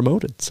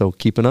promoted. So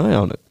keep an eye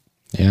on it.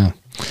 Yeah.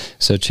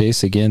 So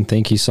Chase, again,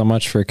 thank you so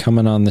much for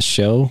coming on the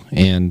show,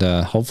 and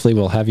hopefully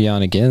we'll have you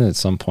on again at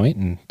some point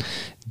and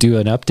do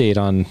an update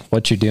on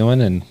what you're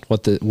doing and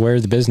where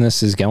the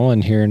business is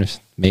going here in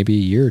maybe a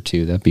year or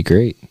two. That'd be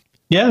great.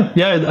 Yeah,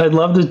 I'd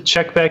love to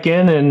check back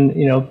in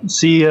and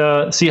see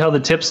how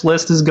the tips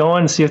list is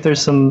going, see if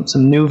there's some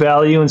new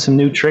value and some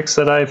new tricks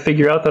that I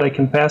figure out that I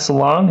can pass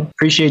along.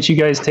 Appreciate you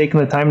guys taking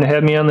the time to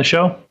have me on the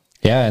show.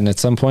 Yeah, and at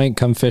some point,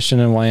 come fishing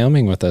in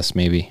Wyoming with us,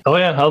 maybe. Oh,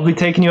 yeah, I'll be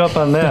taking you up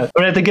on that.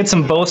 But I have to get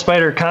some Bow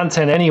Spider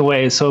content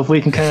anyway, so if we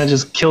can kind of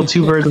just kill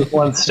two birds with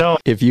one stone.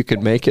 If you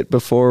could make it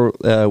before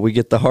we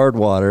get the hard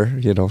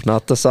water,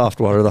 not the soft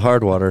water, the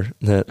hard water,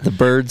 the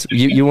birds,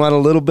 you want a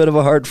little bit of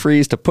a hard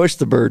freeze to push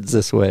the birds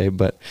this way,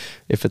 but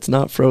if it's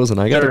not frozen,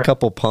 I got a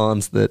couple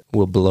ponds that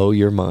will blow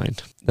your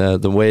mind.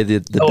 The way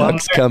the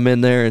ducks come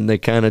in there and they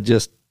kind of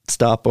just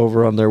stop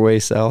over on their way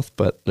south,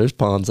 but there's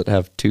ponds that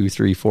have 200,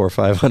 300, 400,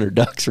 500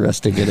 ducks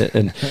resting in it,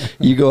 and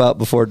you go out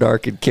before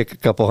dark and kick a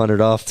couple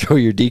hundred off, throw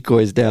your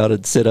decoys down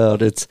and sit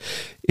out. It's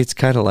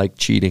kind of like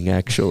cheating,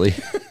 actually.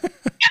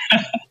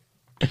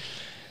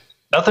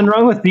 Nothing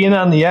wrong with being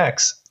on the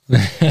X.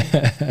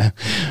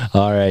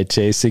 All right,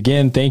 Chase,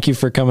 again, thank you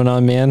for coming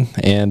on, man.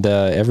 And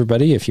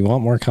everybody, if you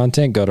want more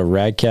content, go to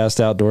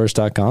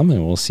radcastoutdoors.com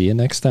and we'll see you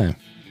next time.